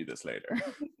continue this later.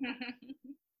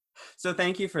 So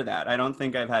thank you for that. I don't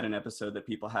think I've had an episode that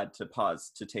people had to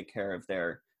pause to take care of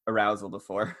their arousal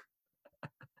before.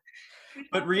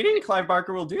 But reading Clive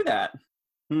Barker will do that.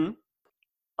 Oh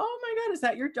my God, is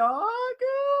that your dog?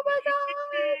 Oh my God.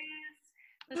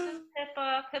 This is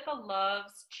Pippa. Pippa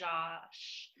loves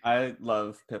Josh. I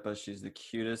love Pippa. She's the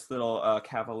cutest little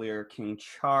Cavalier King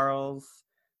Charles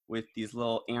with these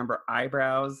little amber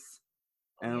eyebrows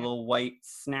and a little white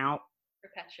snout.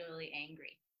 Perpetually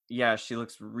angry. Yeah, she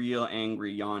looks real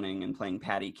angry, yawning and playing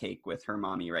patty cake with her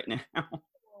mommy right now.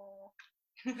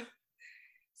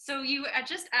 So you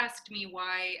just asked me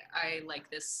why I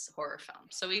like this horror film.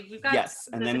 So we've got... Yes,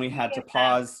 and then we had to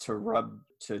pause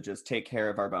to just take care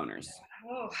of our boners.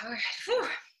 Oh, whew.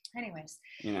 Anyways.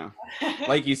 You know,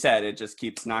 like you said, it just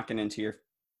keeps knocking into your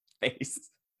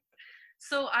face.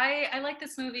 So I like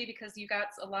this movie because you got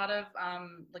a lot of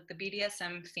like the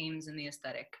BDSM themes in the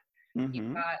aesthetic.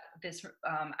 You've got this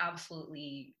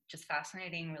absolutely just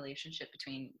fascinating relationship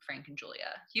between Frank and Julia.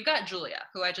 You've got Julia,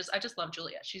 who I just love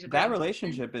Julia. She's that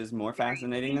relationship is more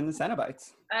fascinating than the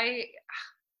Cenobites.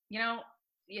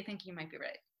 You think you might be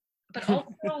right, but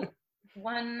also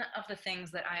one of the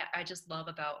things that I just love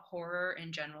about horror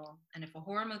in general, and if a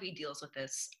horror movie deals with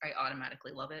this, I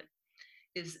automatically love it,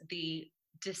 is the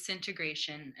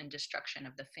disintegration and destruction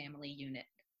of the family unit.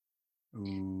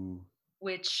 Ooh.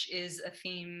 which is a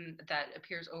theme that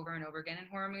appears over and over again in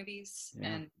horror movies, Yeah.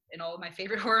 and in all of my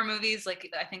favorite horror movies. Like,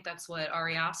 I think that's what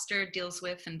Ari Aster deals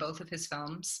with in both of his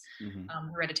films,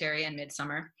 Hereditary and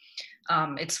Midsummer.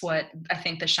 It's what I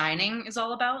think The Shining is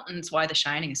all about, and it's why The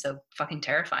Shining is so fucking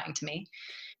terrifying to me.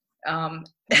 That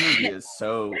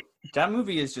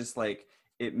movie is just like,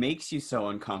 it makes you so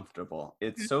uncomfortable.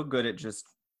 It's so good at just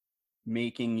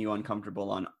making you uncomfortable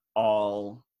on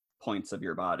all points of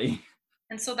your body.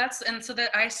 And so that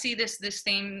I see this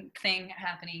same thing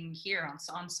happening here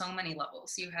on so many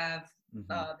levels. You have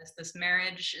this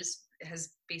marriage has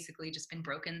basically just been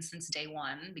broken since day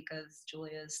one because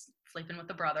Julia's sleeping with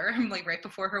the brother like right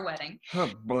before her wedding.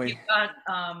 Oh boy. You've got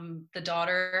the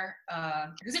daughter,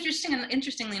 who's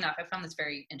interestingly enough, I found this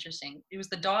very interesting. It was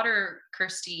the daughter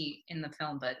Kirsty in the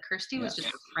film, but Kirsty was just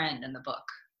a friend in the book.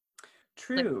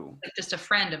 True. Like just a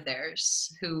friend of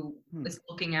theirs who is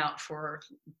looking out for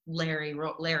Larry /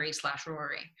 Rory.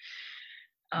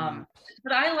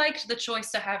 But I liked the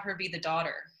choice to have her be the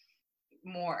daughter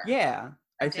more. Yeah,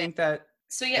 I think that's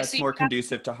more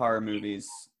conducive to horror movies.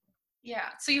 Yeah,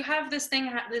 so you have this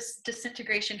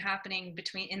disintegration happening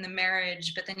in the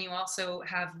marriage, but then you also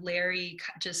have Larry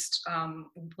just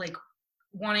like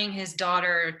wanting his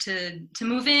daughter to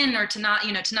move in or to not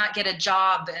get a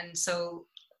job, and so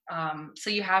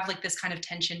you have like this kind of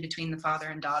tension between the father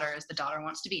and daughter as the daughter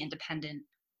wants to be independent,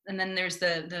 and then there's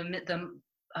the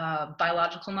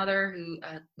biological mother who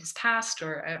is passed,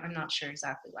 or I'm not sure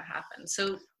exactly what happened.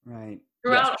 So right,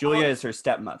 yes, Julia is her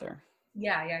stepmother.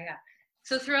 Yeah.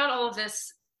 So throughout all of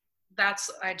this, I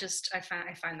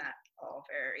find that all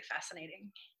very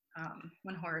fascinating.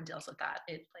 When horror deals with that,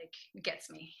 it like gets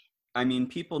me. I mean,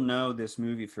 people know this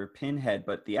movie for Pinhead,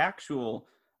 but they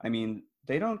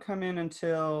don't come in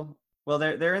until, well,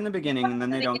 they're in the beginning, and then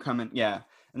they don't come in. Yeah,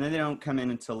 and then they don't come in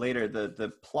until later.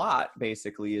 The plot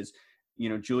basically is,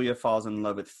 Julia falls in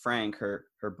love with Frank, her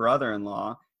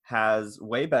brother-in-law, has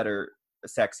way better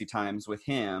sexy times with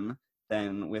him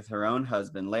than with her own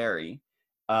husband, Larry.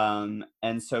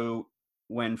 And so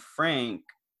when Frank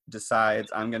decides,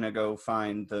 I'm going to go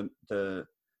find the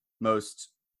most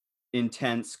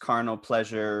intense carnal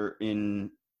pleasure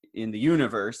in the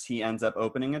universe, he ends up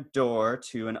opening a door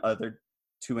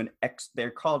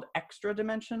they're called extra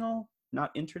dimensional,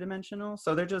 not interdimensional.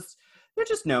 So they're just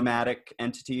nomadic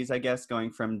entities, I guess,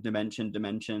 going from dimension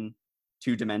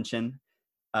to dimension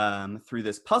through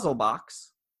this puzzle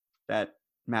box that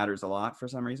matters a lot for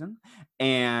some reason.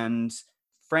 And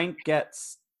Frank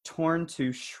gets torn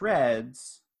to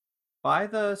shreds by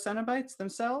the Cenobites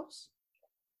themselves.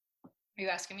 Are you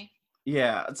asking me?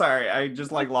 Yeah, sorry, I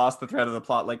just like lost the thread of the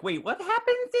plot. Like, wait, what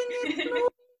happens in this movie?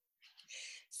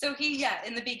 So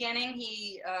in the beginning,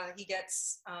 he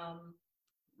gets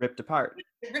ripped apart,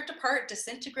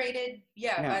 disintegrated,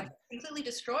 completely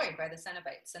destroyed by the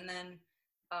Cenobites, and then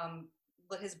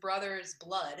his brother's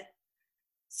blood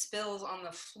spills on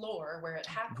the floor where it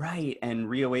happened. Right, and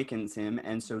reawakens him,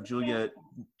 and so Julia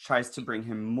tries to bring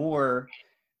him more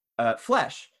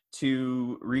flesh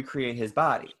to recreate his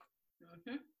body.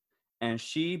 And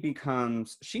she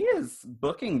is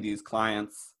booking these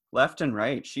clients left and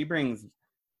right. She brings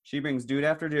dude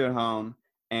after dude home,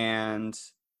 and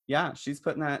yeah, she's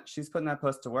putting that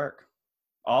puss to work,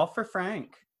 all for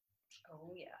Frank.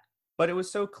 Oh yeah. But it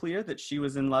was so clear that she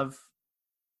was in love.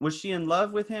 Was she in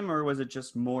love with him, or was it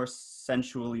just more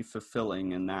sensually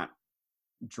fulfilling, and that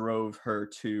drove her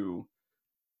to?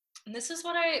 And this is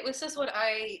what I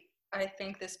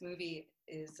think this movie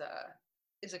is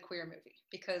a queer movie,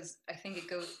 because I think it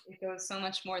goes so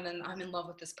much more than I'm in love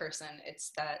with this person.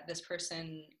 It's that this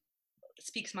person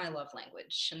speaks my love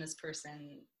language, and this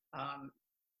person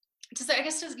does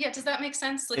that make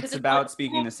sense? Like, it's about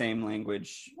speaking the same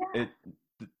language. Yeah.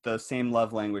 The same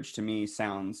love language to me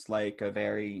sounds like a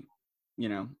very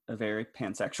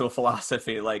pansexual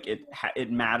philosophy. Like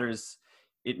it matters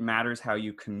how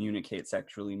you communicate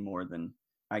sexually more than,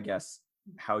 I guess,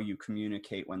 how you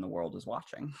communicate when the world is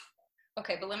watching.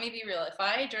 Okay, but let me be real. If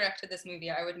I directed this movie,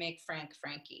 I would make Frank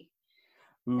Frankie.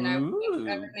 Ooh. And I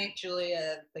would make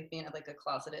Julia like being like a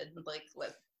closeted like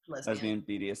lesbian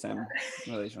BDSM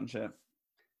relationship.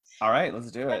 All right, let's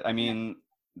do it. I mean,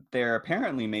 they're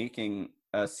apparently making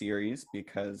a series,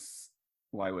 because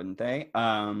why wouldn't they?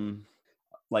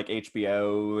 Like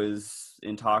HBO is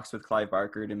in talks with Clive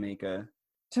Barker to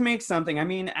make something. I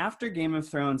mean, after Game of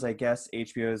Thrones, I guess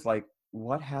HBO is like,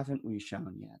 what haven't we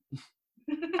shown yet?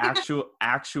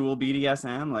 actual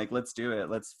BDSM, like, let's do it.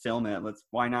 Let's film it.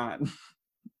 Why not?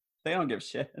 They don't give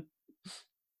shit.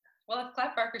 Well, if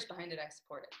Clive Barker's behind it, I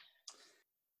support it.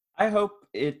 I hope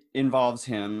it involves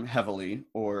him heavily,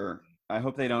 or I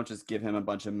hope they don't just give him a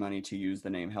bunch of money to use the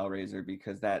name Hellraiser,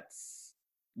 because that's,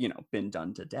 been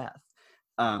done to death.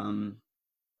 One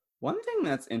thing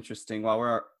that's interesting, while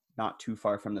we're not too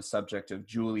far from the subject of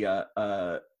Julia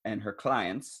and her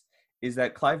clients, is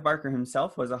that Clive Barker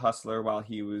himself was a hustler while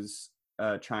he was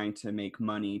trying to make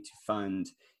money to fund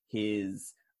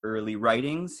his early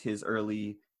writings, his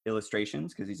early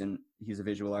illustrations, because he's a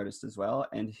visual artist as well,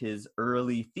 and his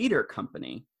early theater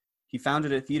company. He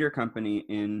founded a theater company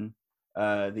in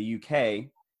the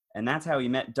UK, and that's how he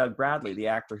met Doug Bradley, the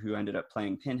actor who ended up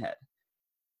playing Pinhead.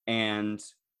 And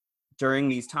during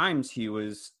these times, he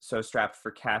was so strapped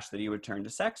for cash that he would turn to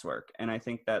sex work. And I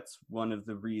think that's one of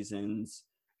the reasons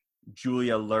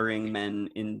Julia luring men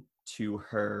into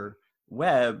her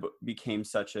web became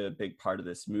such a big part of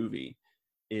this movie,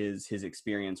 is his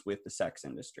experience with the sex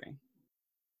industry.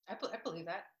 I believe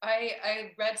that.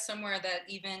 I read somewhere that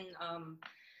even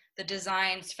the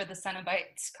designs for the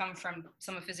Cenobites come from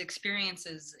some of his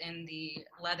experiences in the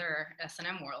leather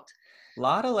S&M world. A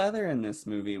lot of leather in this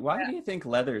movie. Why do you think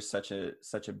leather is such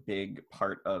a big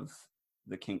part of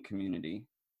the kink community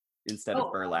instead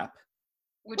of burlap?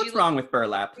 What's wrong with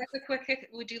burlap?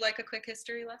 Would you like a quick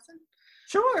history lesson?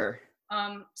 Sure.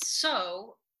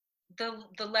 So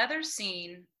the leather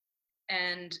scene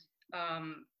and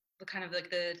the kind of like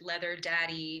the leather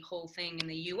daddy whole thing in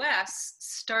the U.S.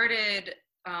 started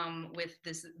with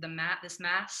this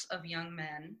mass of young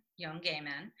gay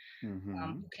men,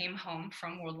 who came home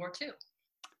from World War II,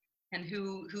 and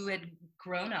who had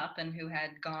grown up and who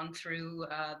had gone through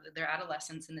their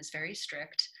adolescence in this very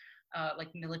strict,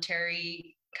 like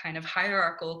military kind of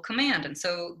hierarchical command. And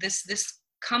so this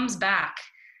comes back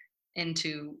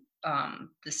into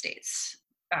the States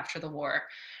after the war.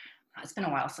 It's been a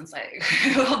while since I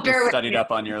studied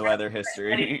up on your leather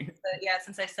history.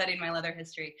 Since I studied my leather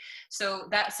history. So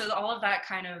all of that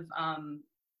kind of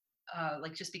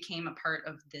like just became a part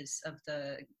of the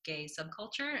gay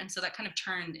subculture, and so that kind of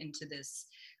turned into this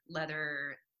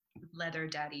leather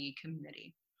daddy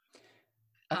community.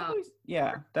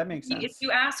 That makes sense. If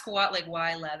you ask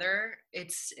why leather, I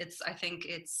think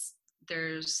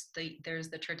there's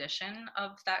the tradition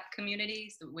of that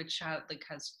community, which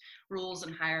has rules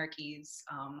and hierarchies.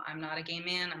 I'm not a gay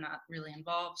man. I'm not really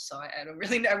involved, so I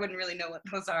wouldn't really know what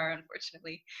those are,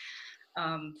 unfortunately.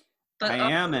 But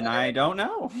I am, and I don't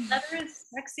know. Leather is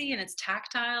sexy, and it's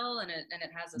tactile, and it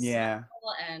has a smell,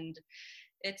 and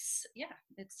it's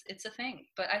a thing.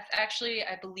 But I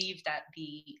believe that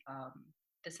the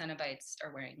Cenobites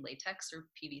are wearing latex or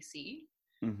PVC,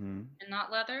 and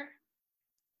not leather.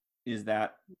 Is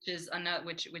that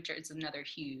which is another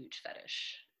huge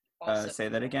fetish? Say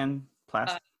that again.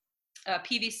 Plastic.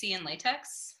 PVC and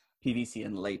latex. PVC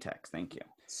and latex. Thank you.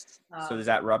 So is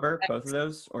that rubber? Both of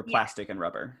those, or plastic and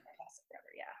rubber? Plastic,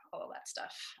 rubber, yeah, all of that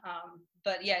stuff.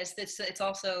 But yeah, it's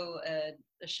also a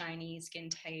shiny, skin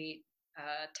tight,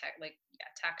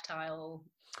 tactile.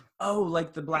 Oh,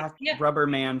 like the black rubber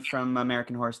man from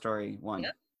American Horror Story 1.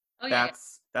 Yep. Oh,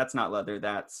 that's not leather.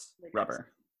 That's latex.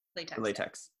 Rubber.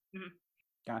 Latex. Yeah. Mm-hmm.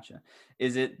 Gotcha.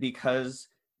 Is it because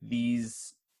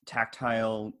these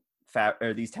tactile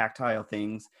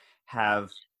things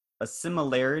have a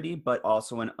similarity but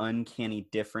also an uncanny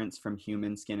difference from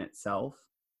human skin itself?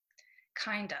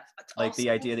 Kind of. It's like also, the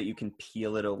idea that you can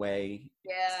peel it away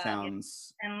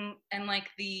sounds. And like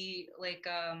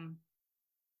I'm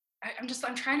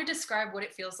trying to describe what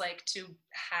it feels like to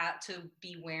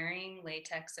be wearing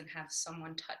latex and have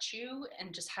someone touch you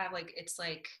and just have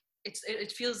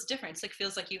it feels different. It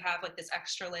feels like you have like this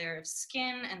extra layer of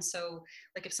skin, and so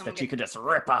like if someone that you could just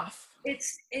rip off.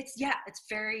 It's a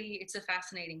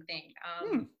fascinating thing.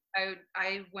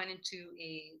 I went into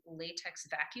a latex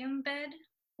vacuum bed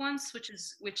once, which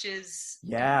is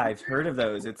I've heard of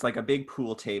those. It's like a big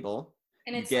pool table,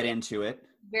 and you get into it.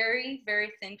 Very,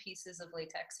 very thin pieces of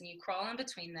latex, and you crawl in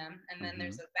between them, and then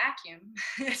there's a vacuum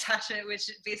attachment, which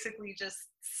basically just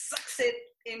sucks it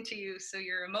into you, so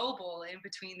you're immobile in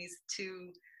between these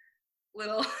two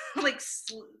little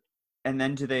And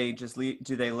then do they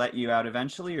let you out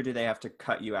eventually, or do they have to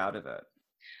cut you out of it?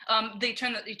 You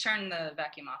turn the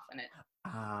vacuum off, and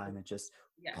it just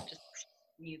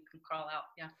you can crawl out.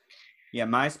 Yeah,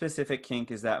 my specific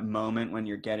kink is that moment when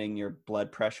you're getting your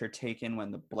blood pressure taken, when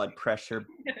the blood pressure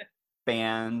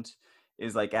band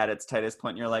is like at its tightest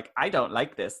point, and you're like, I don't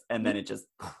like this, and then it just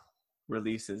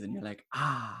releases, and you're like,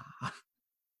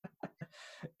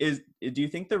 Do you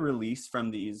think the release from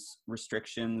these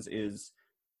restrictions is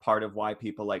part of why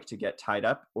people like to get tied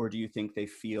up, or do you think they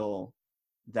feel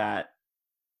that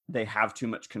they have too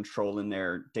much control in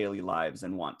their daily lives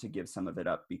and want to give some of it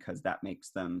up because that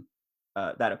makes them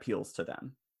that appeals to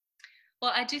them?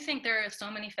 Well, I do think there are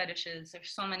so many fetishes.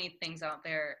 There's so many things out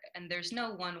there, and there's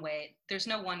no one way. There's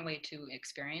no one way to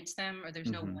experience them, or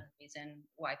there's no Mm-hmm. one reason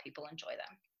why people enjoy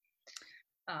them.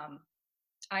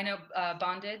 I know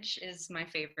bondage is my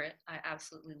favorite. I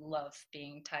absolutely love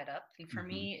being tied up, and for Mm-hmm.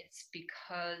 me, it's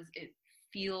because it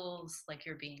feels like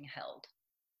you're being held.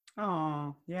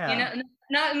 Oh, You know, yeah.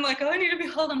 not in like, oh, I need to be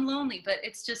held, I'm lonely, but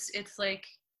it's like,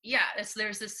 yeah,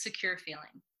 there's this secure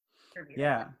feeling for me that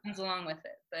Yeah. comes along with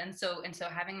it. And so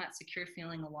having that secure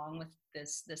feeling along with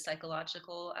this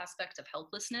psychological aspect of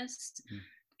helplessness Mhm.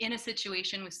 in a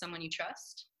situation with someone you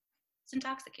trust, it's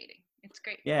intoxicating. It's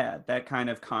great. Yeah, that kind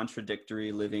of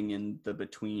contradictory living in the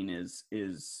between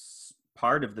is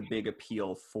part of the big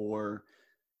appeal for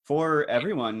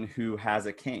everyone who has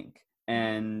a kink. Mhm.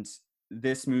 And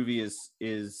this movie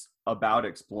is about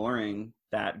exploring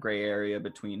that gray area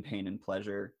between pain and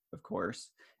pleasure, of course.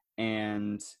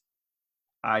 And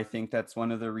I think that's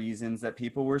one of the reasons that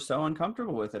people were so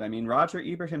uncomfortable with it. I mean, Roger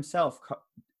Ebert himself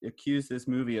accused this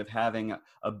movie of having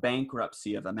a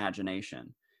bankruptcy of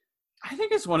imagination. I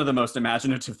think it's one of the most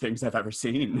imaginative things I've ever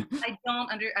seen. I don't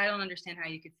understand how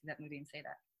you could see that movie and say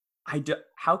that.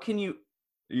 How can you,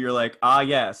 you're like, ah,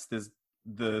 yes, this,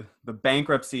 the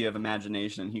bankruptcy of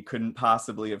imagination. He couldn't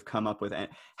possibly have come up with it.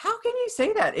 How can you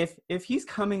say that if he's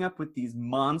coming up with these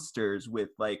monsters with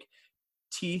like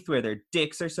teeth where their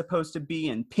dicks are supposed to be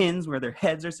and pins where their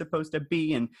heads are supposed to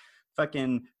be and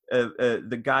fucking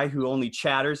the guy who only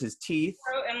chatters his teeth.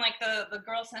 And like the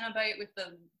girl Cenobite with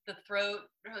the throat,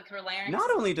 like her larynx.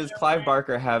 Not only does Clive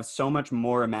Barker have so much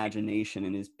more imagination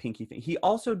in his pinky thing, he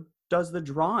also does the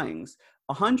drawings.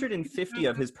 150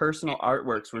 of his personal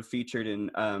artworks were featured in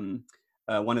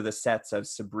one of the sets of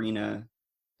Sabrina,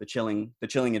 the chilling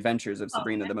adventures of Oh,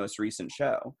 Sabrina, the most recent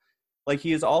show. Like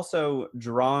he is also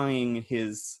drawing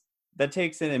his. That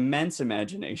takes an immense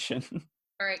imagination.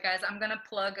 all right, guys, I'm going to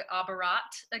plug Abarat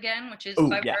again, which is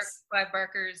Oh yes, Clive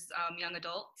Barker's young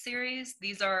adult series.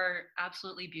 These are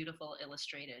absolutely beautiful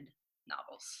illustrated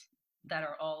novels that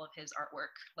are all of his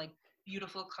artwork, like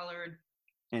beautiful colored,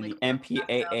 and like the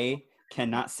MPAA pastel.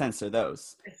 cannot censor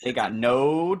those. It's They just got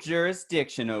no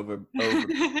jurisdiction over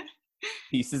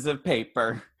pieces of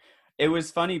paper. It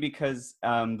was funny because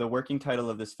the working title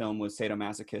of this film was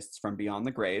Sadomasochists from Beyond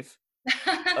the Grave.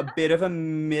 A bit of a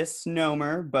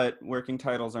misnomer, but working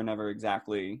titles are never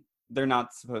exactly, they're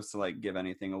not supposed to like give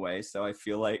anything away. So I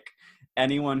feel like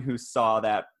anyone who saw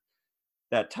that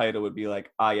title would be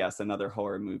like, ah yes, another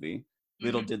horror movie.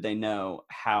 Little Mhm. did they know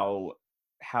how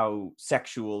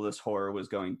sexual this horror was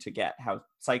going to get, how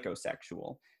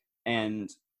psychosexual. And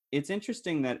it's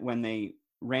interesting that when they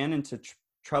ran into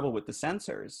trouble with the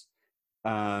censors,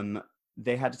 um,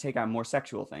 they had to take out more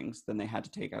sexual things than they had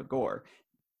to take out gore.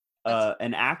 That's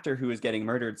An actor who was getting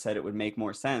murdered said it would make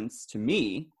more sense to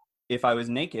me if I was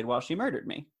naked while she murdered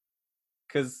me,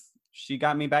 because she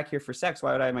got me back here for sex.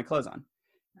 Why would I have my clothes on?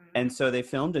 And mhm. so they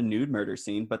filmed a nude murder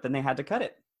scene, but then they had to cut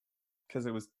it because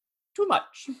it was too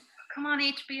much. Come on,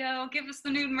 HBO, give us the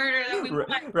nude murder that we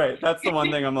want. Right. That's the one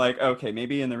thing I'm like, okay,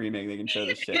 maybe in the remake they can show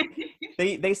this shit.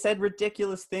 They said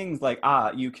ridiculous things like,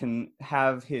 you can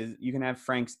have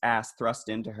Frank's ass thrust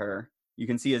into her. You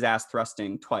can see his ass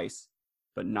thrusting twice,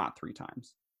 but not 3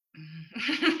 times.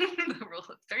 The rule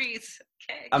of threes.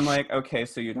 Okay. I'm like, okay,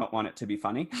 so you don't want it to be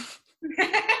funny?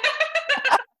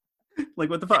 Like,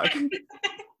 what the fuck?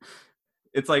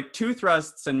 It's like 2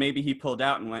 thrusts and maybe he pulled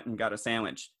out and went and got a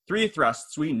sandwich. 3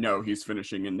 thrusts, we know he's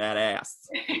finishing in that ass.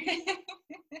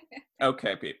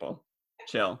 Okay, people,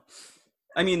 chill.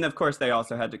 I mean, of course, they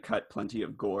also had to cut plenty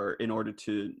of gore in order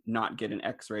to not get an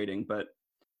X rating, but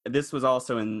this was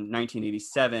also in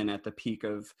 1987 at the peak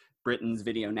of Britain's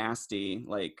video nasty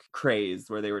like craze,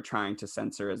 where they were trying to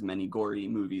censor as many gory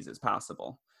movies as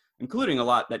possible, including a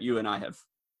lot that you and I have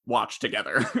watched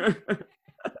together.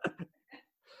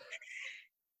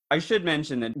 I should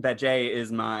mention that Jay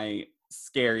is my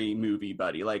scary movie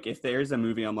buddy. Like, if there's a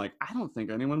movie I'm like, I don't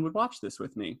think anyone would watch this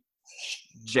with me,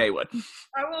 Jay would.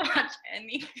 I will watch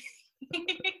anything.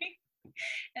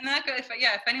 And that if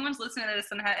anyone's listening to this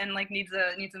and like needs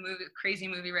a movie, crazy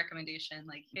movie recommendation,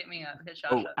 like hit me up, hit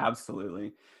Josh Oh, up. absolutely.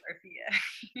 Or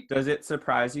yeah. Does it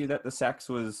surprise you that the sex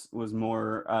was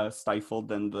more stifled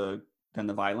than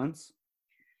the violence?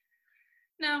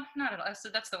 No, not at all. So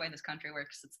that's the way this country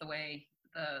works. It's the way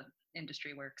the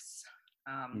industry works.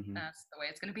 Mm-hmm. That's the way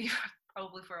it's going to be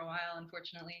probably for a while,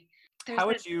 unfortunately. There's How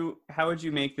this. would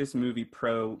you make this movie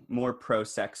more pro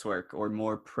sex work or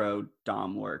more pro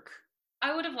dom work?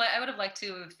 I would have liked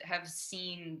to have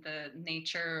seen the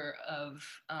nature of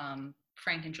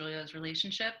Frank and Julia's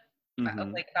relationship,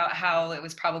 Mm-hmm. like about how it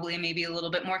was probably maybe a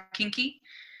little bit more kinky,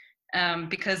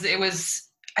 because it was.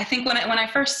 I think when I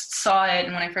first saw it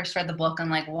and when I first read the book, I'm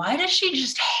like, why does she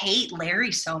just hate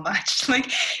Larry so much? Like,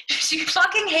 she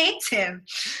fucking hates him.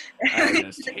 I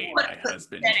just hate my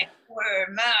husband.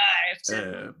 Were my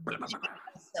Blah, blah, blah.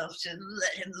 myself to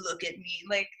let him look at me,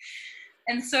 like,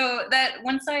 and so that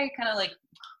once I kind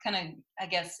of I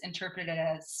guess interpret it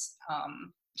as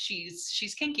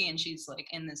she's kinky and she's like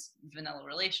in this vanilla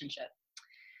relationship,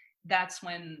 that's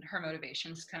when her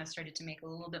motivations kind of started to make a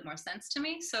little bit more sense to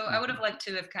me. So I would have liked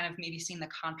to have kind of maybe seen the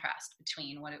contrast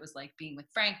between what it was like being with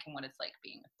Frank and what it's like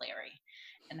being with Larry,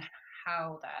 and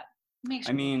how that makes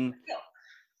I mean, feel.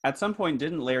 at some point,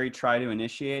 didn't Larry try to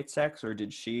initiate sex, or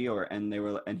did she?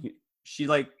 She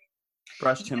like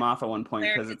brushed him off at one point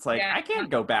because it's like, I can't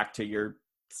go back to your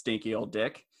stinky old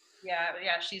dick. Yeah,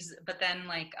 but then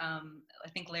like I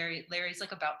think Larry's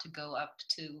like about to go up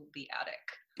to the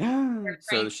attic.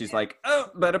 So she's like, oh,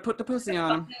 better put the pussy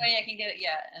on him. No way I can get it.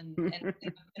 Yeah, and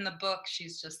in the book,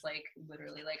 she's just like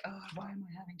literally like, oh, why am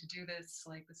I having to do this?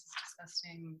 Like, this is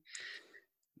disgusting.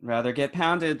 Rather get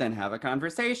pounded than have a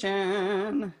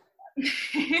conversation.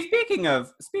 Speaking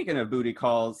of booty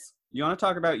calls, you want to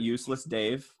talk about Useless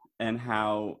Dave and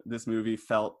how this movie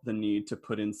felt the need to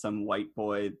put in some white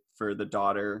boy for the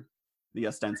daughter, the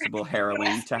ostensible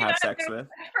heroine, to have sex with?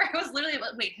 I was literally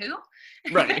like, wait, who?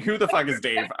 Right, who the fuck is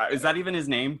Dave? Is that even his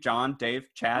name? John, Dave,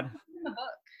 Chad? In the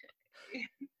book.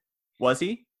 Was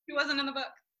he? He wasn't in the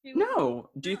book. No.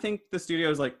 Do you think the studio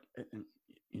was like,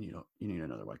 you need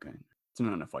another white guy? It's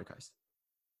not enough white guys.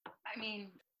 I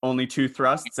mean, only 2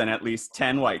 thrusts and at least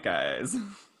 10 white guys.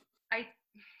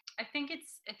 I think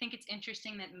it's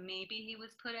interesting that maybe he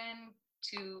was put in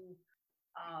to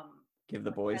give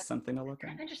the boys something to look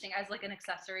at. Interesting, as like an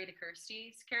accessory to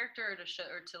Kirsty's character, or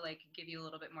to like give you a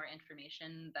little bit more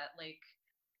information that like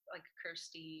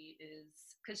Kirsty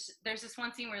is, because there's this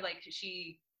one scene where like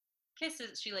she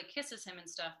kisses him and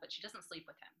stuff, but she doesn't sleep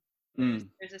with him.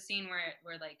 There's a scene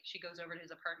where like she goes over to his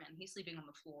apartment and he's sleeping on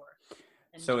the floor.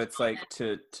 So it's like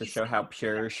to show how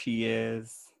pure she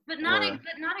is. But not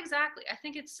exactly. I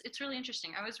think it's really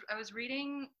interesting. I was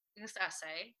reading this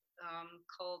essay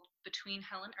called "Between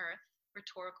Hell and Earth: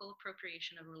 Rhetorical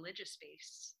Appropriation of Religious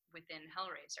Space Within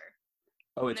Hellraiser."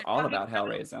 Oh, it's all about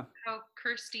Hellraiser. How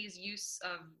Kirsty's use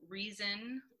of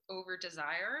reason over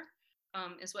desire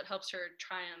is what helps her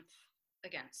triumph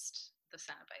against the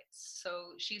Cenobites. So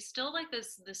she's still like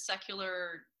this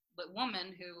secular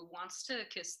woman who wants to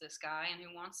kiss this guy and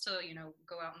who wants to,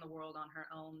 go out in the world on her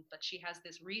own, but she has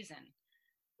this reason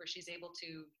where she's able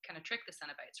to kind of trick the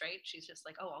Cenobites, right? She's just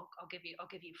like, oh, I'll give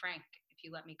you Frank if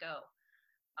you let me go.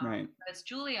 Right. As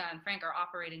Julia and Frank are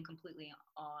operating completely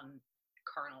on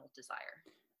carnal desire.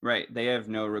 Right. They have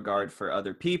no regard for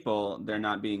other people. They're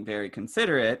not being very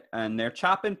considerate, and they're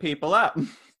chopping people up.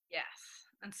 Yes.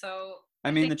 And so I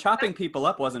mean, the chopping people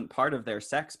up wasn't part of their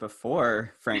sex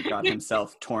before Frank got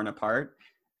himself torn apart.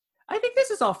 I think this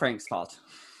is all Frank's fault.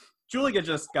 Julia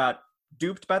just got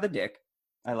duped by the dick.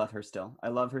 I love her still,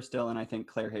 and I think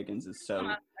Claire Higgins is so... And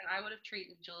I would have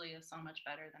treated Julia so much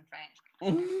better than Frank.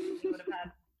 We would have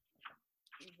had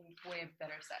way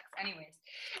better sex.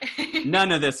 Anyways.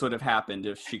 None of this would have happened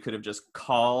if she could have just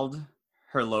called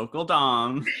her local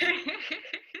dom.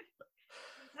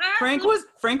 Frank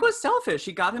was selfish.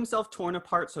 He got himself torn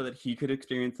apart so that he could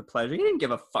experience the pleasure. He didn't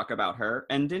give a fuck about her.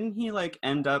 And didn't he like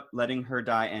end up letting her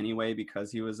die anyway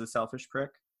because he was a selfish prick?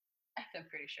 I'm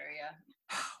pretty sure,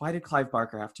 yeah. Why did Clive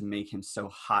Barker have to make him so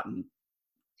hot and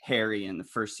hairy? In the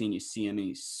first scene you see him and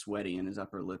he's sweaty and his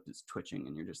upper lip is twitching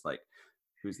and you're just like,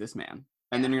 who's this man?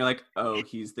 And then you're like, oh,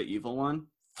 he's the evil one?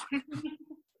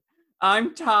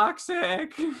 I'm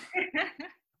toxic.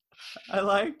 I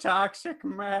like toxic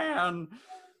man.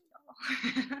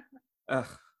 Ugh,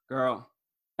 girl.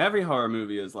 Every horror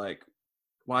movie is like,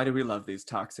 why do we love these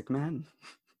toxic men?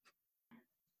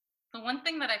 The one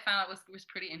thing that I found out was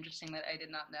pretty interesting that I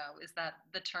did not know is that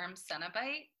the term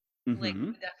Cenobite, like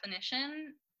the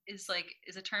definition is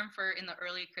a term for in the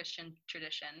early Christian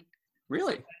tradition.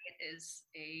 Really? It is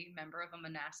a member of a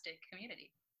monastic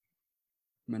community.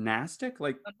 Monastic?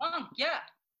 Like a monk, yeah.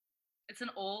 It's an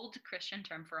old Christian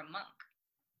term for a monk.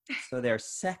 So they're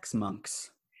sex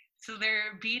monks. So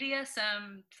they're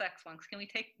BDSM sex monks.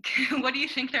 What do you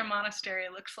think their monastery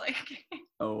looks like?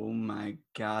 Oh my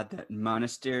God, that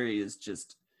monastery is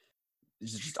just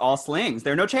all slings.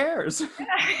 There are no chairs.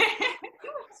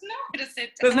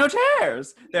 There's no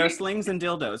chairs. There are slings and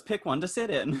dildos. Pick one to sit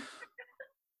in.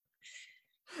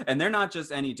 And they're not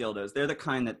just any dildos. They're the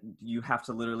kind that you have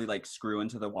to literally like screw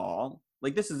into the wall.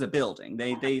 Like this is a building.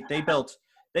 They built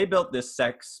this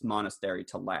sex monastery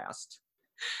to last.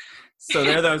 So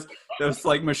they're those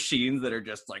like machines that are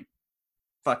just like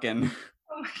fucking.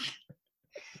 Oh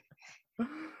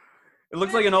It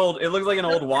looks like an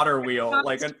old water wheel,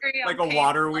 like a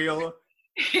water wheel.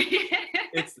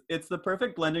 It's the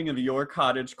perfect blending of your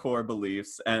cottagecore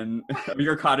beliefs and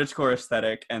your cottagecore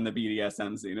aesthetic and the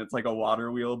BDSM scene. It's like a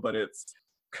water wheel, but it's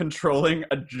controlling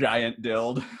a giant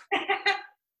dild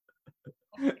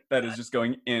that is just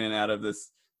going in and out of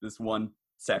this one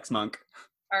sex monk.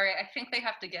 All right, I think they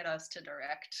have to get us to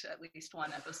direct at least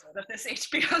one episode of this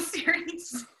HBO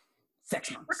series. Sex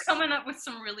monks. We're coming up with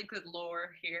some really good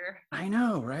lore here. I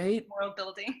know, right? World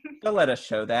building. They'll let us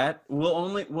show that. We'll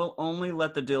only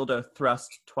let the dildo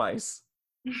thrust twice.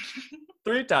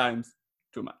 3 times.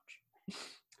 Too much.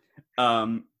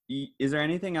 Is there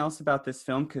anything else about this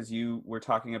film? Because you were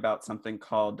talking about something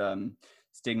called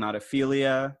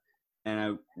stigmatophilia, and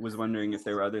I was wondering if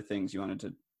there were other things you wanted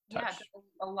to touch. Yeah,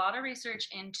 a lot of research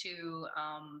into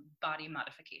body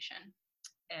modification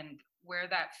and where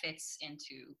that fits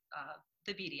into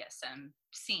the BDSM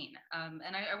scene.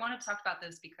 And I want to talk about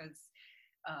this because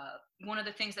one of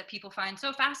the things that people find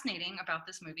so fascinating about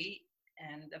this movie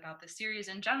and about the series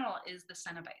in general is the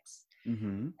Cenobites.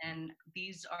 Mm-hmm. And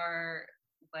these are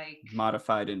like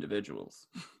modified individuals.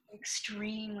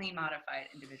 Extremely modified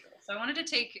individuals. So I wanted to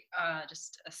take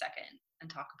just a second and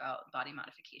talk about body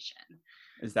modification.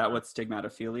 Is that what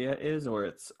stigmatophilia is, or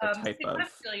it's a type of?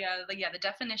 Stigmatophilia, the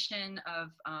definition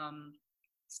of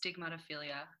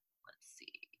stigmatophilia. Let's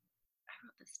see, I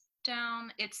wrote this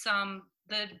down. It's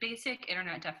the basic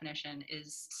internet definition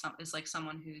is like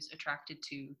someone who's attracted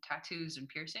to tattoos and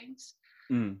piercings.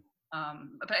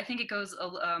 But I think it goes a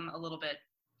little bit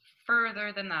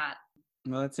further than that.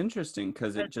 Well, that's interesting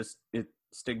because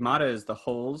stigmata is the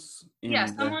holes in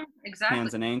the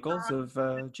hands and ankles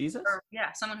of Jesus.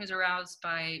 Someone who's aroused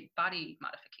by body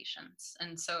modifications,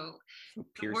 and so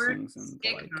piercings and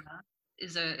stigma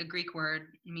is a Greek word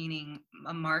meaning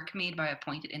a mark made by a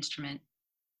pointed instrument,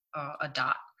 a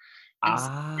dot.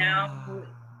 And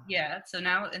you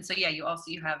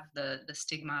have the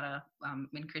stigmata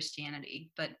in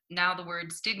Christianity, but now the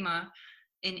word stigma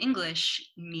in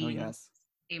English means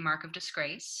a mark of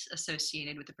disgrace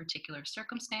associated with a particular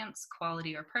circumstance,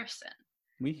 quality, or person.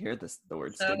 We hear the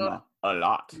word stigma a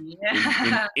lot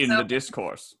in the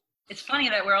discourse. It's funny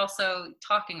that we're also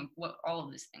talking what all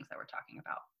of these things that we're talking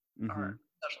about are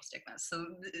social stigmas. So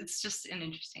it's just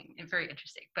very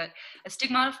interesting. But a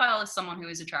stigmatophile is someone who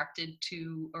is attracted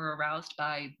to or aroused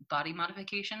by body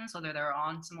modifications, whether they're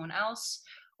on someone else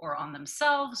or on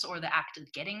themselves or the act of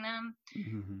getting them.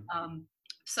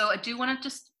 So I do want to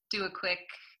just do a quick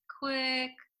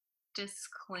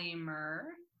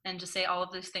disclaimer and just say all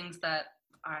of those things that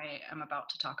I am about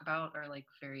to talk about are like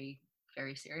very,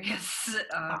 very serious,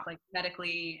 like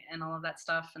medically and all of that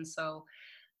stuff. And so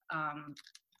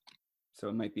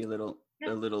it might be a little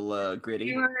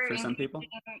gritty for some people.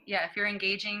 Yeah, if you're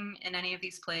engaging in any of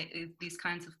these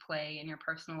kinds of play in your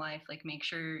personal life, like make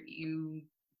sure you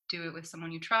do it with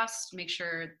someone you trust. Make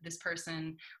sure this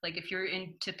person, like if you're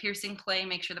into piercing play,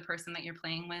 make sure the person that you're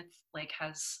playing with like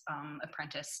has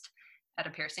apprenticed at a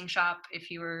piercing shop.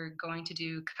 If you are going to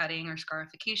do cutting or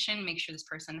scarification, make sure this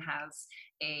person has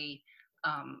a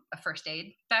first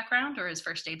aid background or is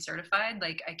first aid certified.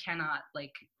 Like I cannot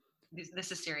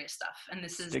this is serious stuff. And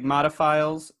this is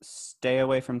stigmatophiles. Stay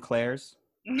away from Claire's.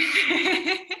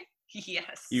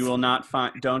 Yes. You will not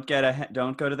find. Don't go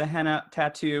to the henna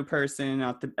tattoo person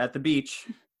at the beach.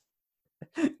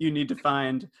 You need to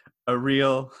find a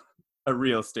real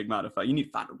stigmatophile. You need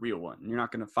to find a real one. You're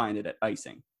not going to find it at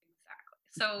icing. Exactly.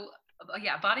 So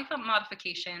body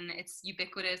modification. It's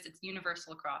ubiquitous. It's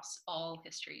universal across all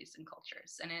histories and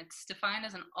cultures, and it's defined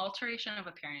as an alteration of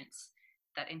appearance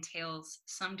that entails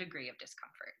some degree of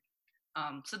discomfort.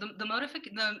 So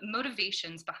the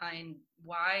motivations behind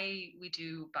why we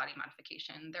do body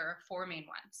modification, there are 4 main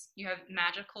ones. You have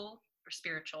magical or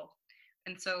spiritual,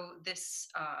 and so this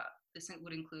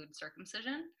would include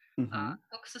circumcision,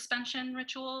 hook suspension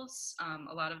rituals,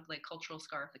 a lot of like cultural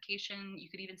scarification. You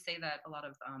could even say that a lot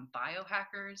of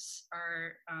biohackers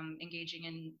are engaging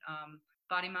in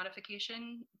body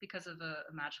modification because of a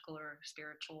magical or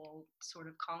spiritual sort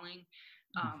of calling.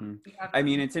 I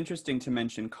mean, it's interesting to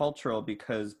mention cultural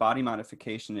because body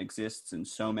modification exists in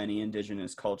so many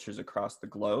indigenous cultures across the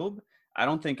globe. I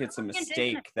don't think it's a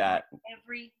mistake that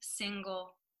every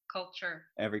single culture,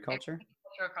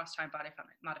 across time, body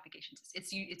modifications.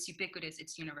 It's ubiquitous.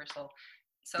 It's universal.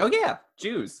 So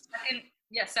Jews.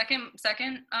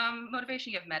 Second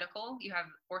motivation. You have medical. You have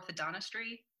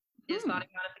orthodontistry is body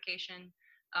modification.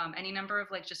 Any number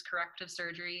of like just corrective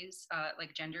surgeries,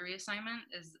 like gender reassignment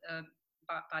is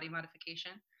body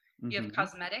modification. You have Mm-hmm.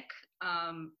 cosmetic,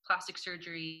 plastic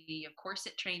surgery, of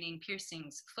corset training,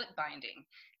 piercings, foot binding,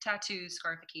 tattoos,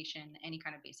 scarification, any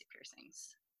kind of basic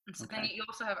piercings. And so then Okay. you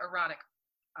also have erotic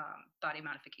body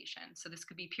modification. So this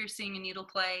could be piercing and needle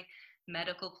play,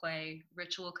 medical play,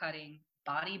 ritual cutting,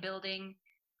 bodybuilding,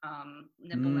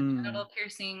 nipple and genital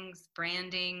piercings,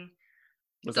 branding.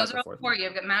 Was that Those the are all fourth one? four. You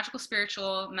have got magical,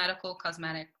 spiritual, medical,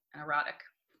 cosmetic, and erotic.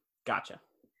 Gotcha.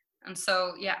 And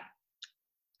so, yeah,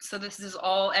 so this is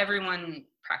all, everyone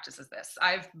practices this.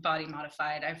 I've body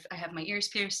modified. I have my ears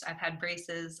pierced. I've had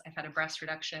braces. I've had a breast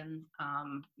reduction.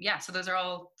 Yeah, so those are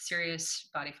all serious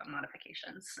body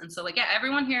modifications. And so, like, yeah,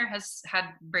 everyone here has had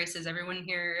braces. Everyone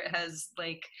here has,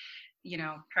 like, you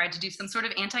know, tried to do some sort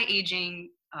of anti-aging,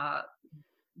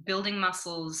 building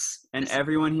muscles. And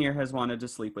everyone here has wanted to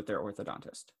sleep with their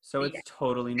orthodontist, so it's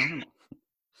totally normal.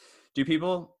 Do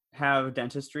people have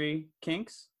dentistry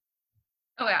kinks?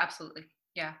 Oh, yeah, absolutely.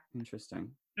 Yeah. Interesting.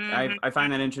 Mm-hmm. I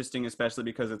find that interesting, especially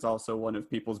because it's also one of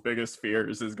people's biggest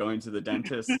fears is going to the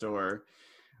dentist, or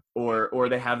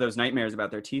they have those nightmares about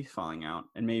their teeth falling out,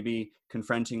 and maybe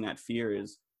confronting that fear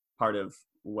is part of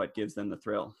what gives them the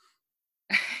thrill.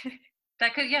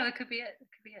 That could be it. That could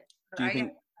be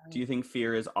it. Do you think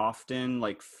fear is often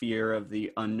like fear of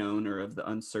the unknown or of the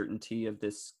uncertainty of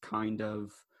this kind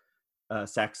of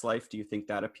sex life? Do you think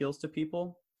that appeals to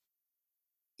people?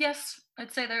 Yes,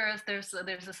 I'd say there's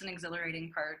this an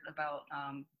exhilarating part about,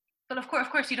 but of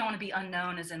course you don't want to be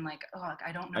unknown, as in like, oh,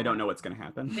 I don't know. I don't know what's going to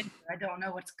happen. I don't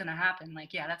know what's going to happen.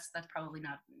 Like, yeah, that's probably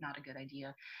not a good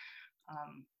idea.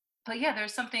 But yeah,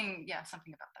 there's something about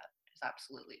that is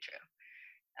absolutely true.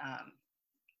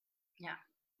 Yeah.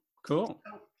 Cool.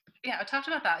 So, yeah, I talked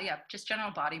about that. Yeah, just general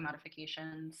body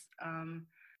modifications.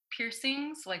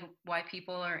 Piercings, like why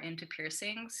people are into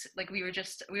piercings. Like we were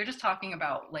just talking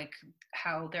about like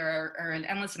how there are an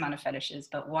endless amount of fetishes,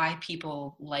 but why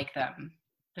people like them.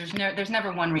 There's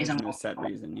never one reason. There's no set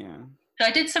reason, yeah. So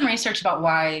I did some research about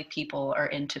why people are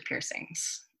into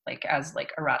piercings, like as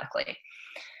like erotically.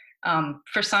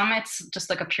 For some, it's just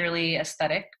like a purely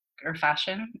aesthetic or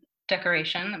fashion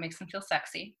decoration that makes them feel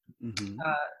sexy. Mm-hmm.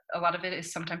 A lot of it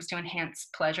is sometimes to enhance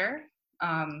pleasure.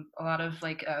 A lot of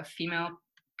like female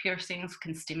piercings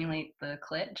can stimulate the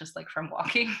clit just like from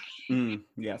walking.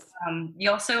 Yes.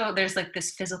 You also, there's like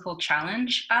this physical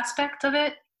challenge aspect of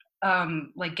it,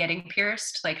 like getting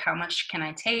pierced, like how much can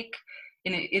I take?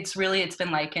 And it's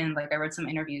been likened, like I read some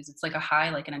interviews, it's like a high,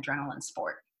 like an adrenaline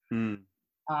sport.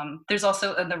 There's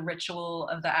also the ritual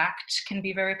of the act can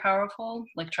be very powerful,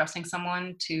 like trusting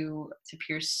someone to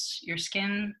pierce your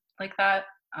skin like that.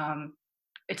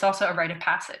 It's also a rite of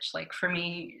passage. Like for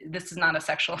me, this is not a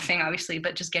sexual thing, obviously,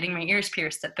 but just getting my ears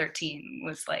pierced at 13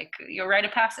 was like your rite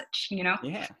of passage, you know?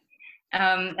 Yeah.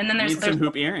 And then there's some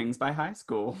hoop earrings by high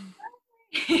school.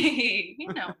 You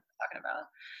know what I'm talking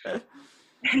about.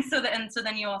 And so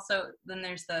then you also, then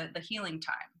there's the healing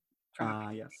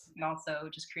time. Yes. And also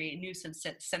just create new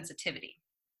sensitivity.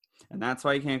 And that's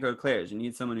why you can't go to Claire's. You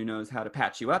need someone who knows how to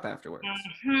patch you up afterwards.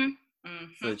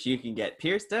 So that you can get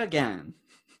pierced again.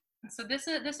 So this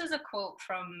is a quote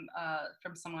from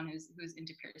someone who's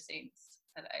into piercings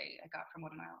that I got from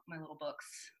one of my little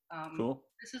books. Cool.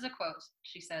 This is a quote.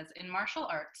 She says, "In martial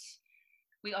arts,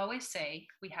 we always say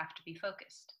we have to be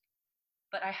focused,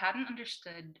 but I hadn't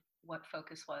understood what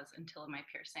focus was until my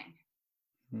piercing."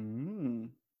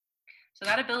 So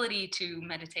that ability to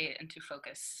meditate and to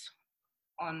focus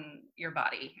on your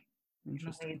body in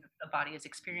the way that the body is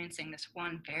experiencing this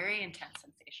one very intense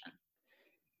sensation.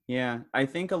 Yeah, I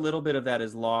think a little bit of that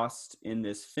is lost in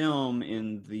this film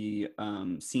in the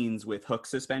scenes with hook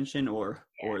suspension or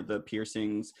the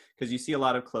piercings, because you see a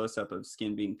lot of close-up of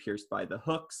skin being pierced by the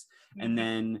hooks, and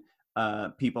then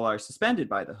people are suspended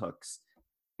by the hooks.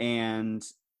 And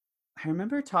I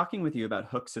remember talking with you about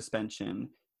hook suspension.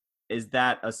 Is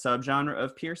that a subgenre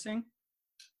of piercing?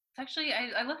 Actually,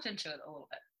 I looked into it a little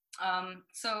bit.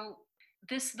 So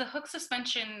the hook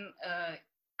suspension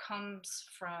comes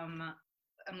from,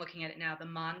 I'm looking at it now, the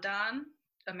Mandan,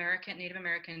 Native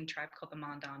American tribe called the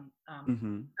Mandan.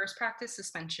 First practice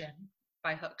suspension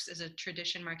by hooks is a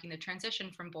tradition marking the transition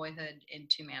from boyhood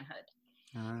into manhood.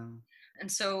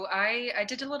 And so I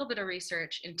did a little bit of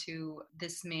research into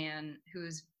this man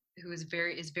was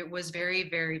very,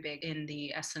 very big in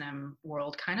the S&M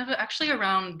world, kind of actually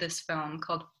around this film,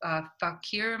 called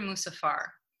Fakir Musafar.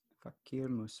 Fakir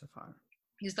Musafar.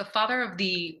 He's the father of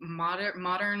the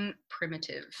modern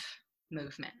primitive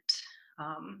movement.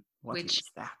 What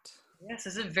is that? Yes,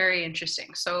 this is very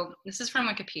interesting. So this is from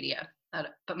Wikipedia.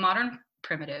 But modern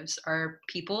primitives are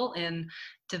people in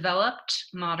developed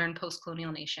modern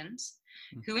post-colonial nations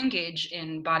who engage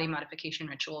in body modification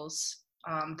rituals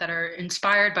that are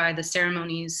inspired by the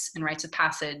ceremonies and rites of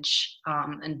passage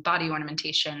and body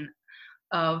ornamentation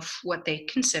of what they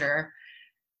consider,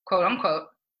 quote unquote,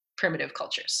 primitive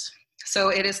cultures. So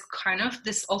it is kind of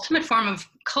this ultimate form of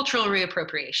cultural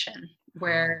reappropriation,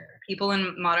 where people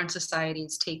in modern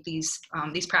societies take these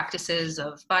practices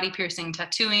of body piercing,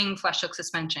 tattooing, flesh hook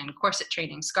suspension, corset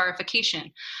training,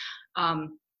 scarification.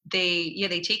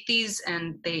 They take these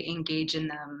and they engage in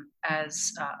them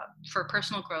as for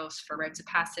personal growth, for rites of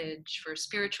passage, for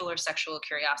spiritual or sexual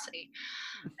curiosity.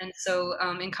 And so,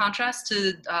 in contrast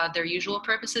to their usual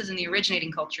purposes in the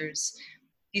originating cultures,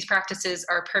 these practices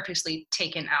are purposely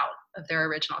taken out of their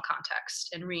original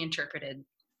context and reinterpreted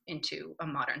into a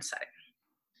modern setting.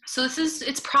 So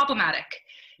it's problematic.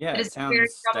 Yeah, It it is very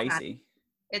sounds problematic. dicey.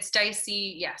 It's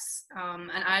dicey, yes.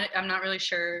 And I'm not really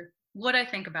sure what I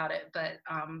think about it, but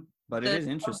it is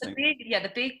interesting.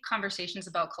 the big conversations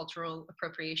about cultural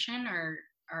appropriation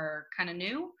are kind of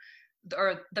new,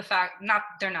 or the fact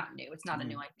they're not new. It's not a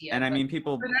new idea. And I mean,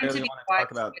 people barely want to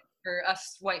talk about, for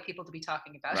us white people to be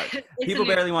talking about right. it. People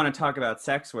barely want to talk about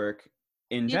sex work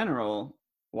in general.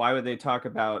 Why would they talk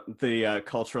about the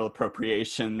cultural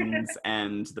appropriations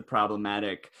and the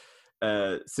problematic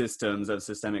systems of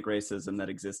systemic racism that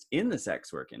exist in the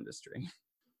sex work industry?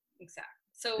 Exactly.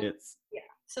 So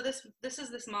so this is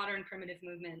this modern primitive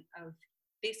movement of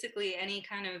basically any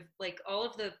kind of, like, all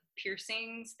of the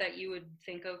piercings that you would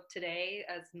think of today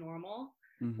as normal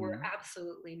were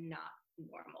absolutely not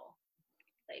normal,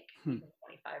 like even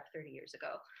 25, 30 years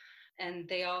ago. And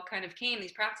they all kind of came,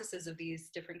 these practices of these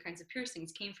different kinds of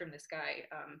piercings came from this guy,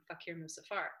 Fakir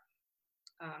Musafar.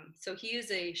 So he is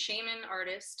a shaman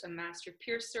artist, a master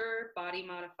piercer, body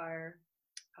modifier.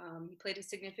 He played a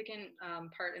significant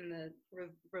part in the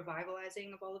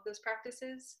revitalizing of all of those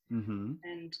practices.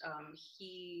 And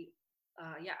he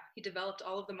developed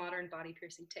all of the modern body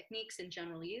piercing techniques in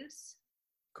general use.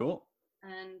 Cool.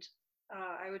 And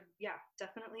I would,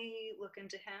 definitely look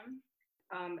into him.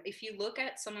 If you look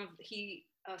at some of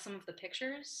the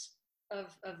pictures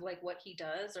of like what he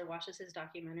does, or watches his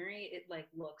documentary, it like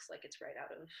looks like it's right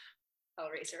out of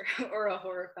Hellraiser or a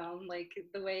horror film. Like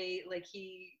the way, like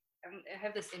I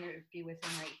have this interview with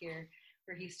him right here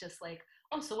where he's just like,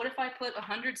 oh, so what if I put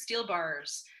 100 steel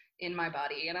bars in my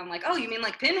body? And I'm like, oh, you mean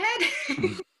like Pinhead?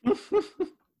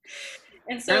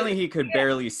 And so apparently he could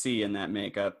barely see in that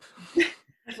makeup.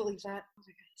 I believe that.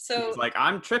 So he's like,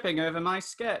 I'm tripping over my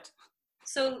skirt.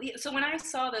 So when I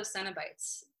saw those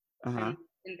Cenobites and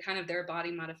kind of their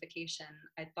body modification,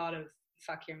 I thought of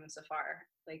Fakir Musafar.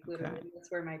 Like literally, that's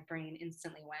where my brain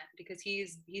instantly went, because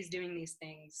he's doing these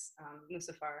things.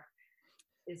 Musafar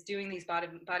is doing these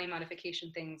body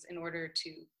modification things in order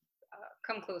to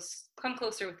come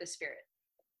closer with the spirit.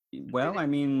 Well, I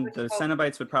mean, the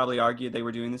Cenobites would probably argue they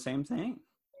were doing the same thing.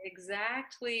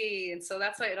 Exactly. And so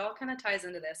that's why it all kind of ties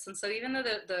into this. And so even though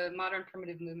the modern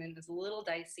primitive movement is a little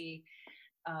dicey,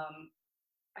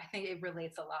 I think it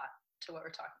relates a lot to what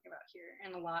we're talking about here,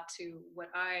 and a lot to what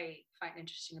I find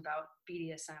interesting about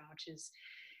BDSM, which is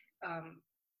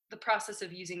the process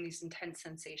of using these intense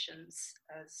sensations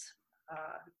as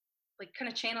like kind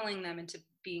of channeling them into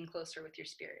being closer with your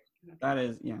spirit. That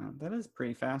is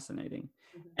pretty fascinating.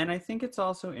 And I think it's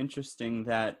also interesting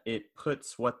that it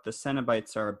puts what the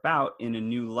Cenobites are about in a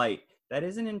new light. That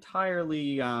isn't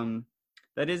entirely,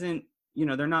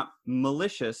 they're not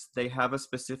malicious. They have a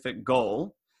specific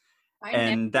goal,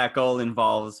 and that goal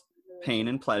involves pain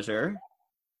and pleasure.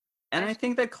 And I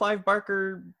think that Clive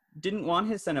Barker didn't want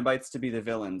his Cenobites to be the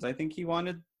villains. I think he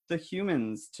wanted the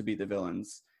humans to be the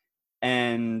villains.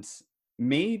 And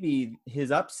maybe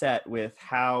his upset with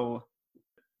how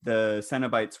the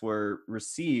Cenobites were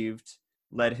received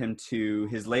led him to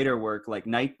his later work like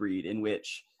Nightbreed, in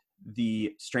which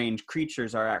the strange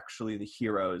creatures are actually the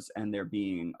heroes and they're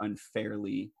being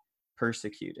unfairly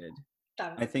persecuted.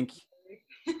 I think,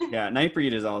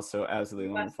 Nightbreed is also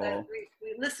absolutely wonderful.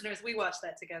 Listeners, we watched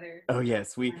that together. Oh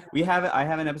yes, we have it. I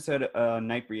have an episode of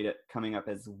Nightbreed coming up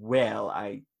as well.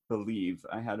 I believe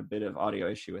I had a bit of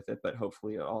audio issue with it, but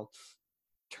hopefully it all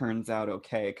turns out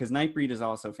okay, because Nightbreed is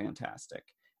also fantastic.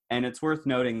 And it's worth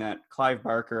noting that Clive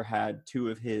Barker had 2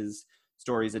 of his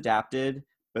stories adapted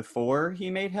before he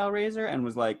made Hellraiser, and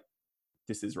was like,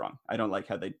 this is wrong. I don't like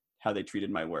how they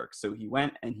treated my work. So he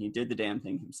went and he did the damn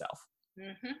thing himself.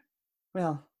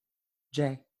 Well,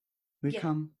 Jay, we've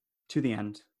come to the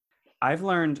end. I've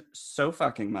learned so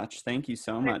fucking much. Thank you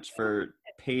so much for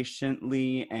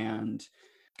patiently and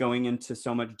going into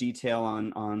so much detail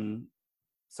on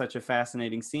such a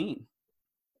fascinating scene.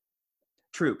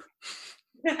 Troop.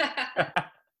 Thank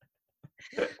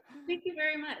you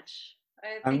very much.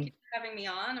 I thank you for having me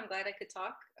on. I'm glad I could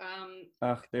talk.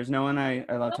 There's no one I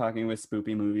love talking with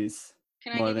spoopy movies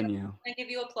more than you. Can I give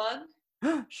you a plug?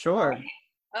 Sure. Yes.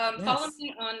 Follow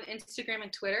me on Instagram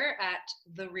and Twitter at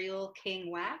The Real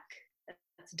King Wack.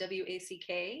 That's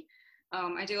WACK.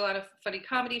 I do a lot of funny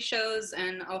comedy shows,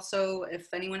 and also if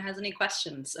anyone has any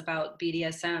questions about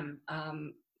BDSM,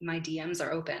 my DMs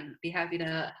are open. Be happy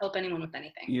to help anyone with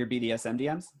anything. Your BDSM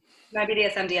DMs? My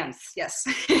BDSM DMs, yes.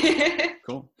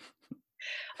 Cool.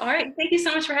 All right, thank you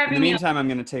so much for having me. In the meantime, I'm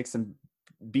going to take some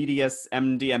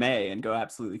BDSM and go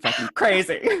absolutely fucking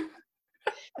crazy.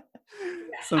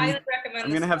 Highly recommend. I'm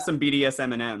going to have some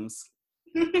BDSM M&Ms.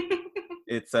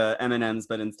 It's M&Ms,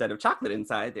 but instead of chocolate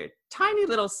inside, they're tiny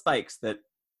little spikes that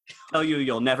tell you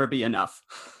you'll never be enough.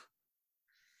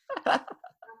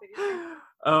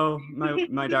 Oh,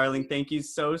 my darling, thank you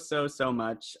so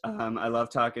much. I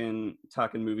love talking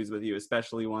movies with you,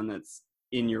 especially one that's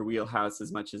in your wheelhouse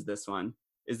as much as this one.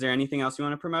 Is there anything else you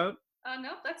want to promote?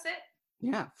 No, that's it.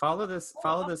 Yeah, follow this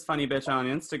funny bitch on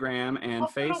Instagram and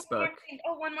Facebook.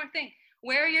 One more thing.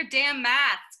 Wear your damn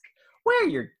mask. Wear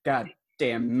your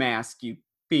goddamn mask, you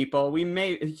people. We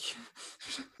may Jesus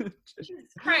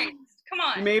Christ, come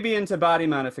on. You may be into body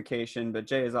modification, but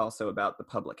Jay is also about the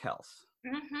public health.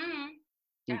 Mm-hmm.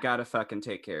 We gotta fucking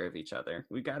take care of each other.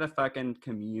 We gotta fucking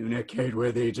communicate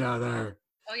with each other.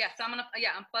 Oh yeah, so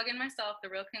I'm plugging myself, The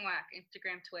Real King Wack,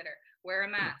 Instagram, Twitter. Wear a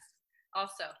mask.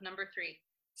 Also, number 3,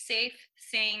 safe,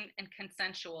 sane, and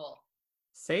consensual.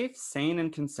 Safe, sane,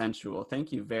 and consensual.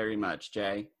 Thank you very much,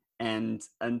 Jay. And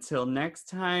until next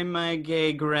time, my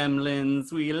gay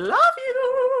gremlins, we love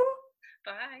you.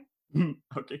 Bye.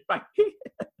 Okay, bye.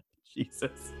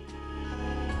 Jesus.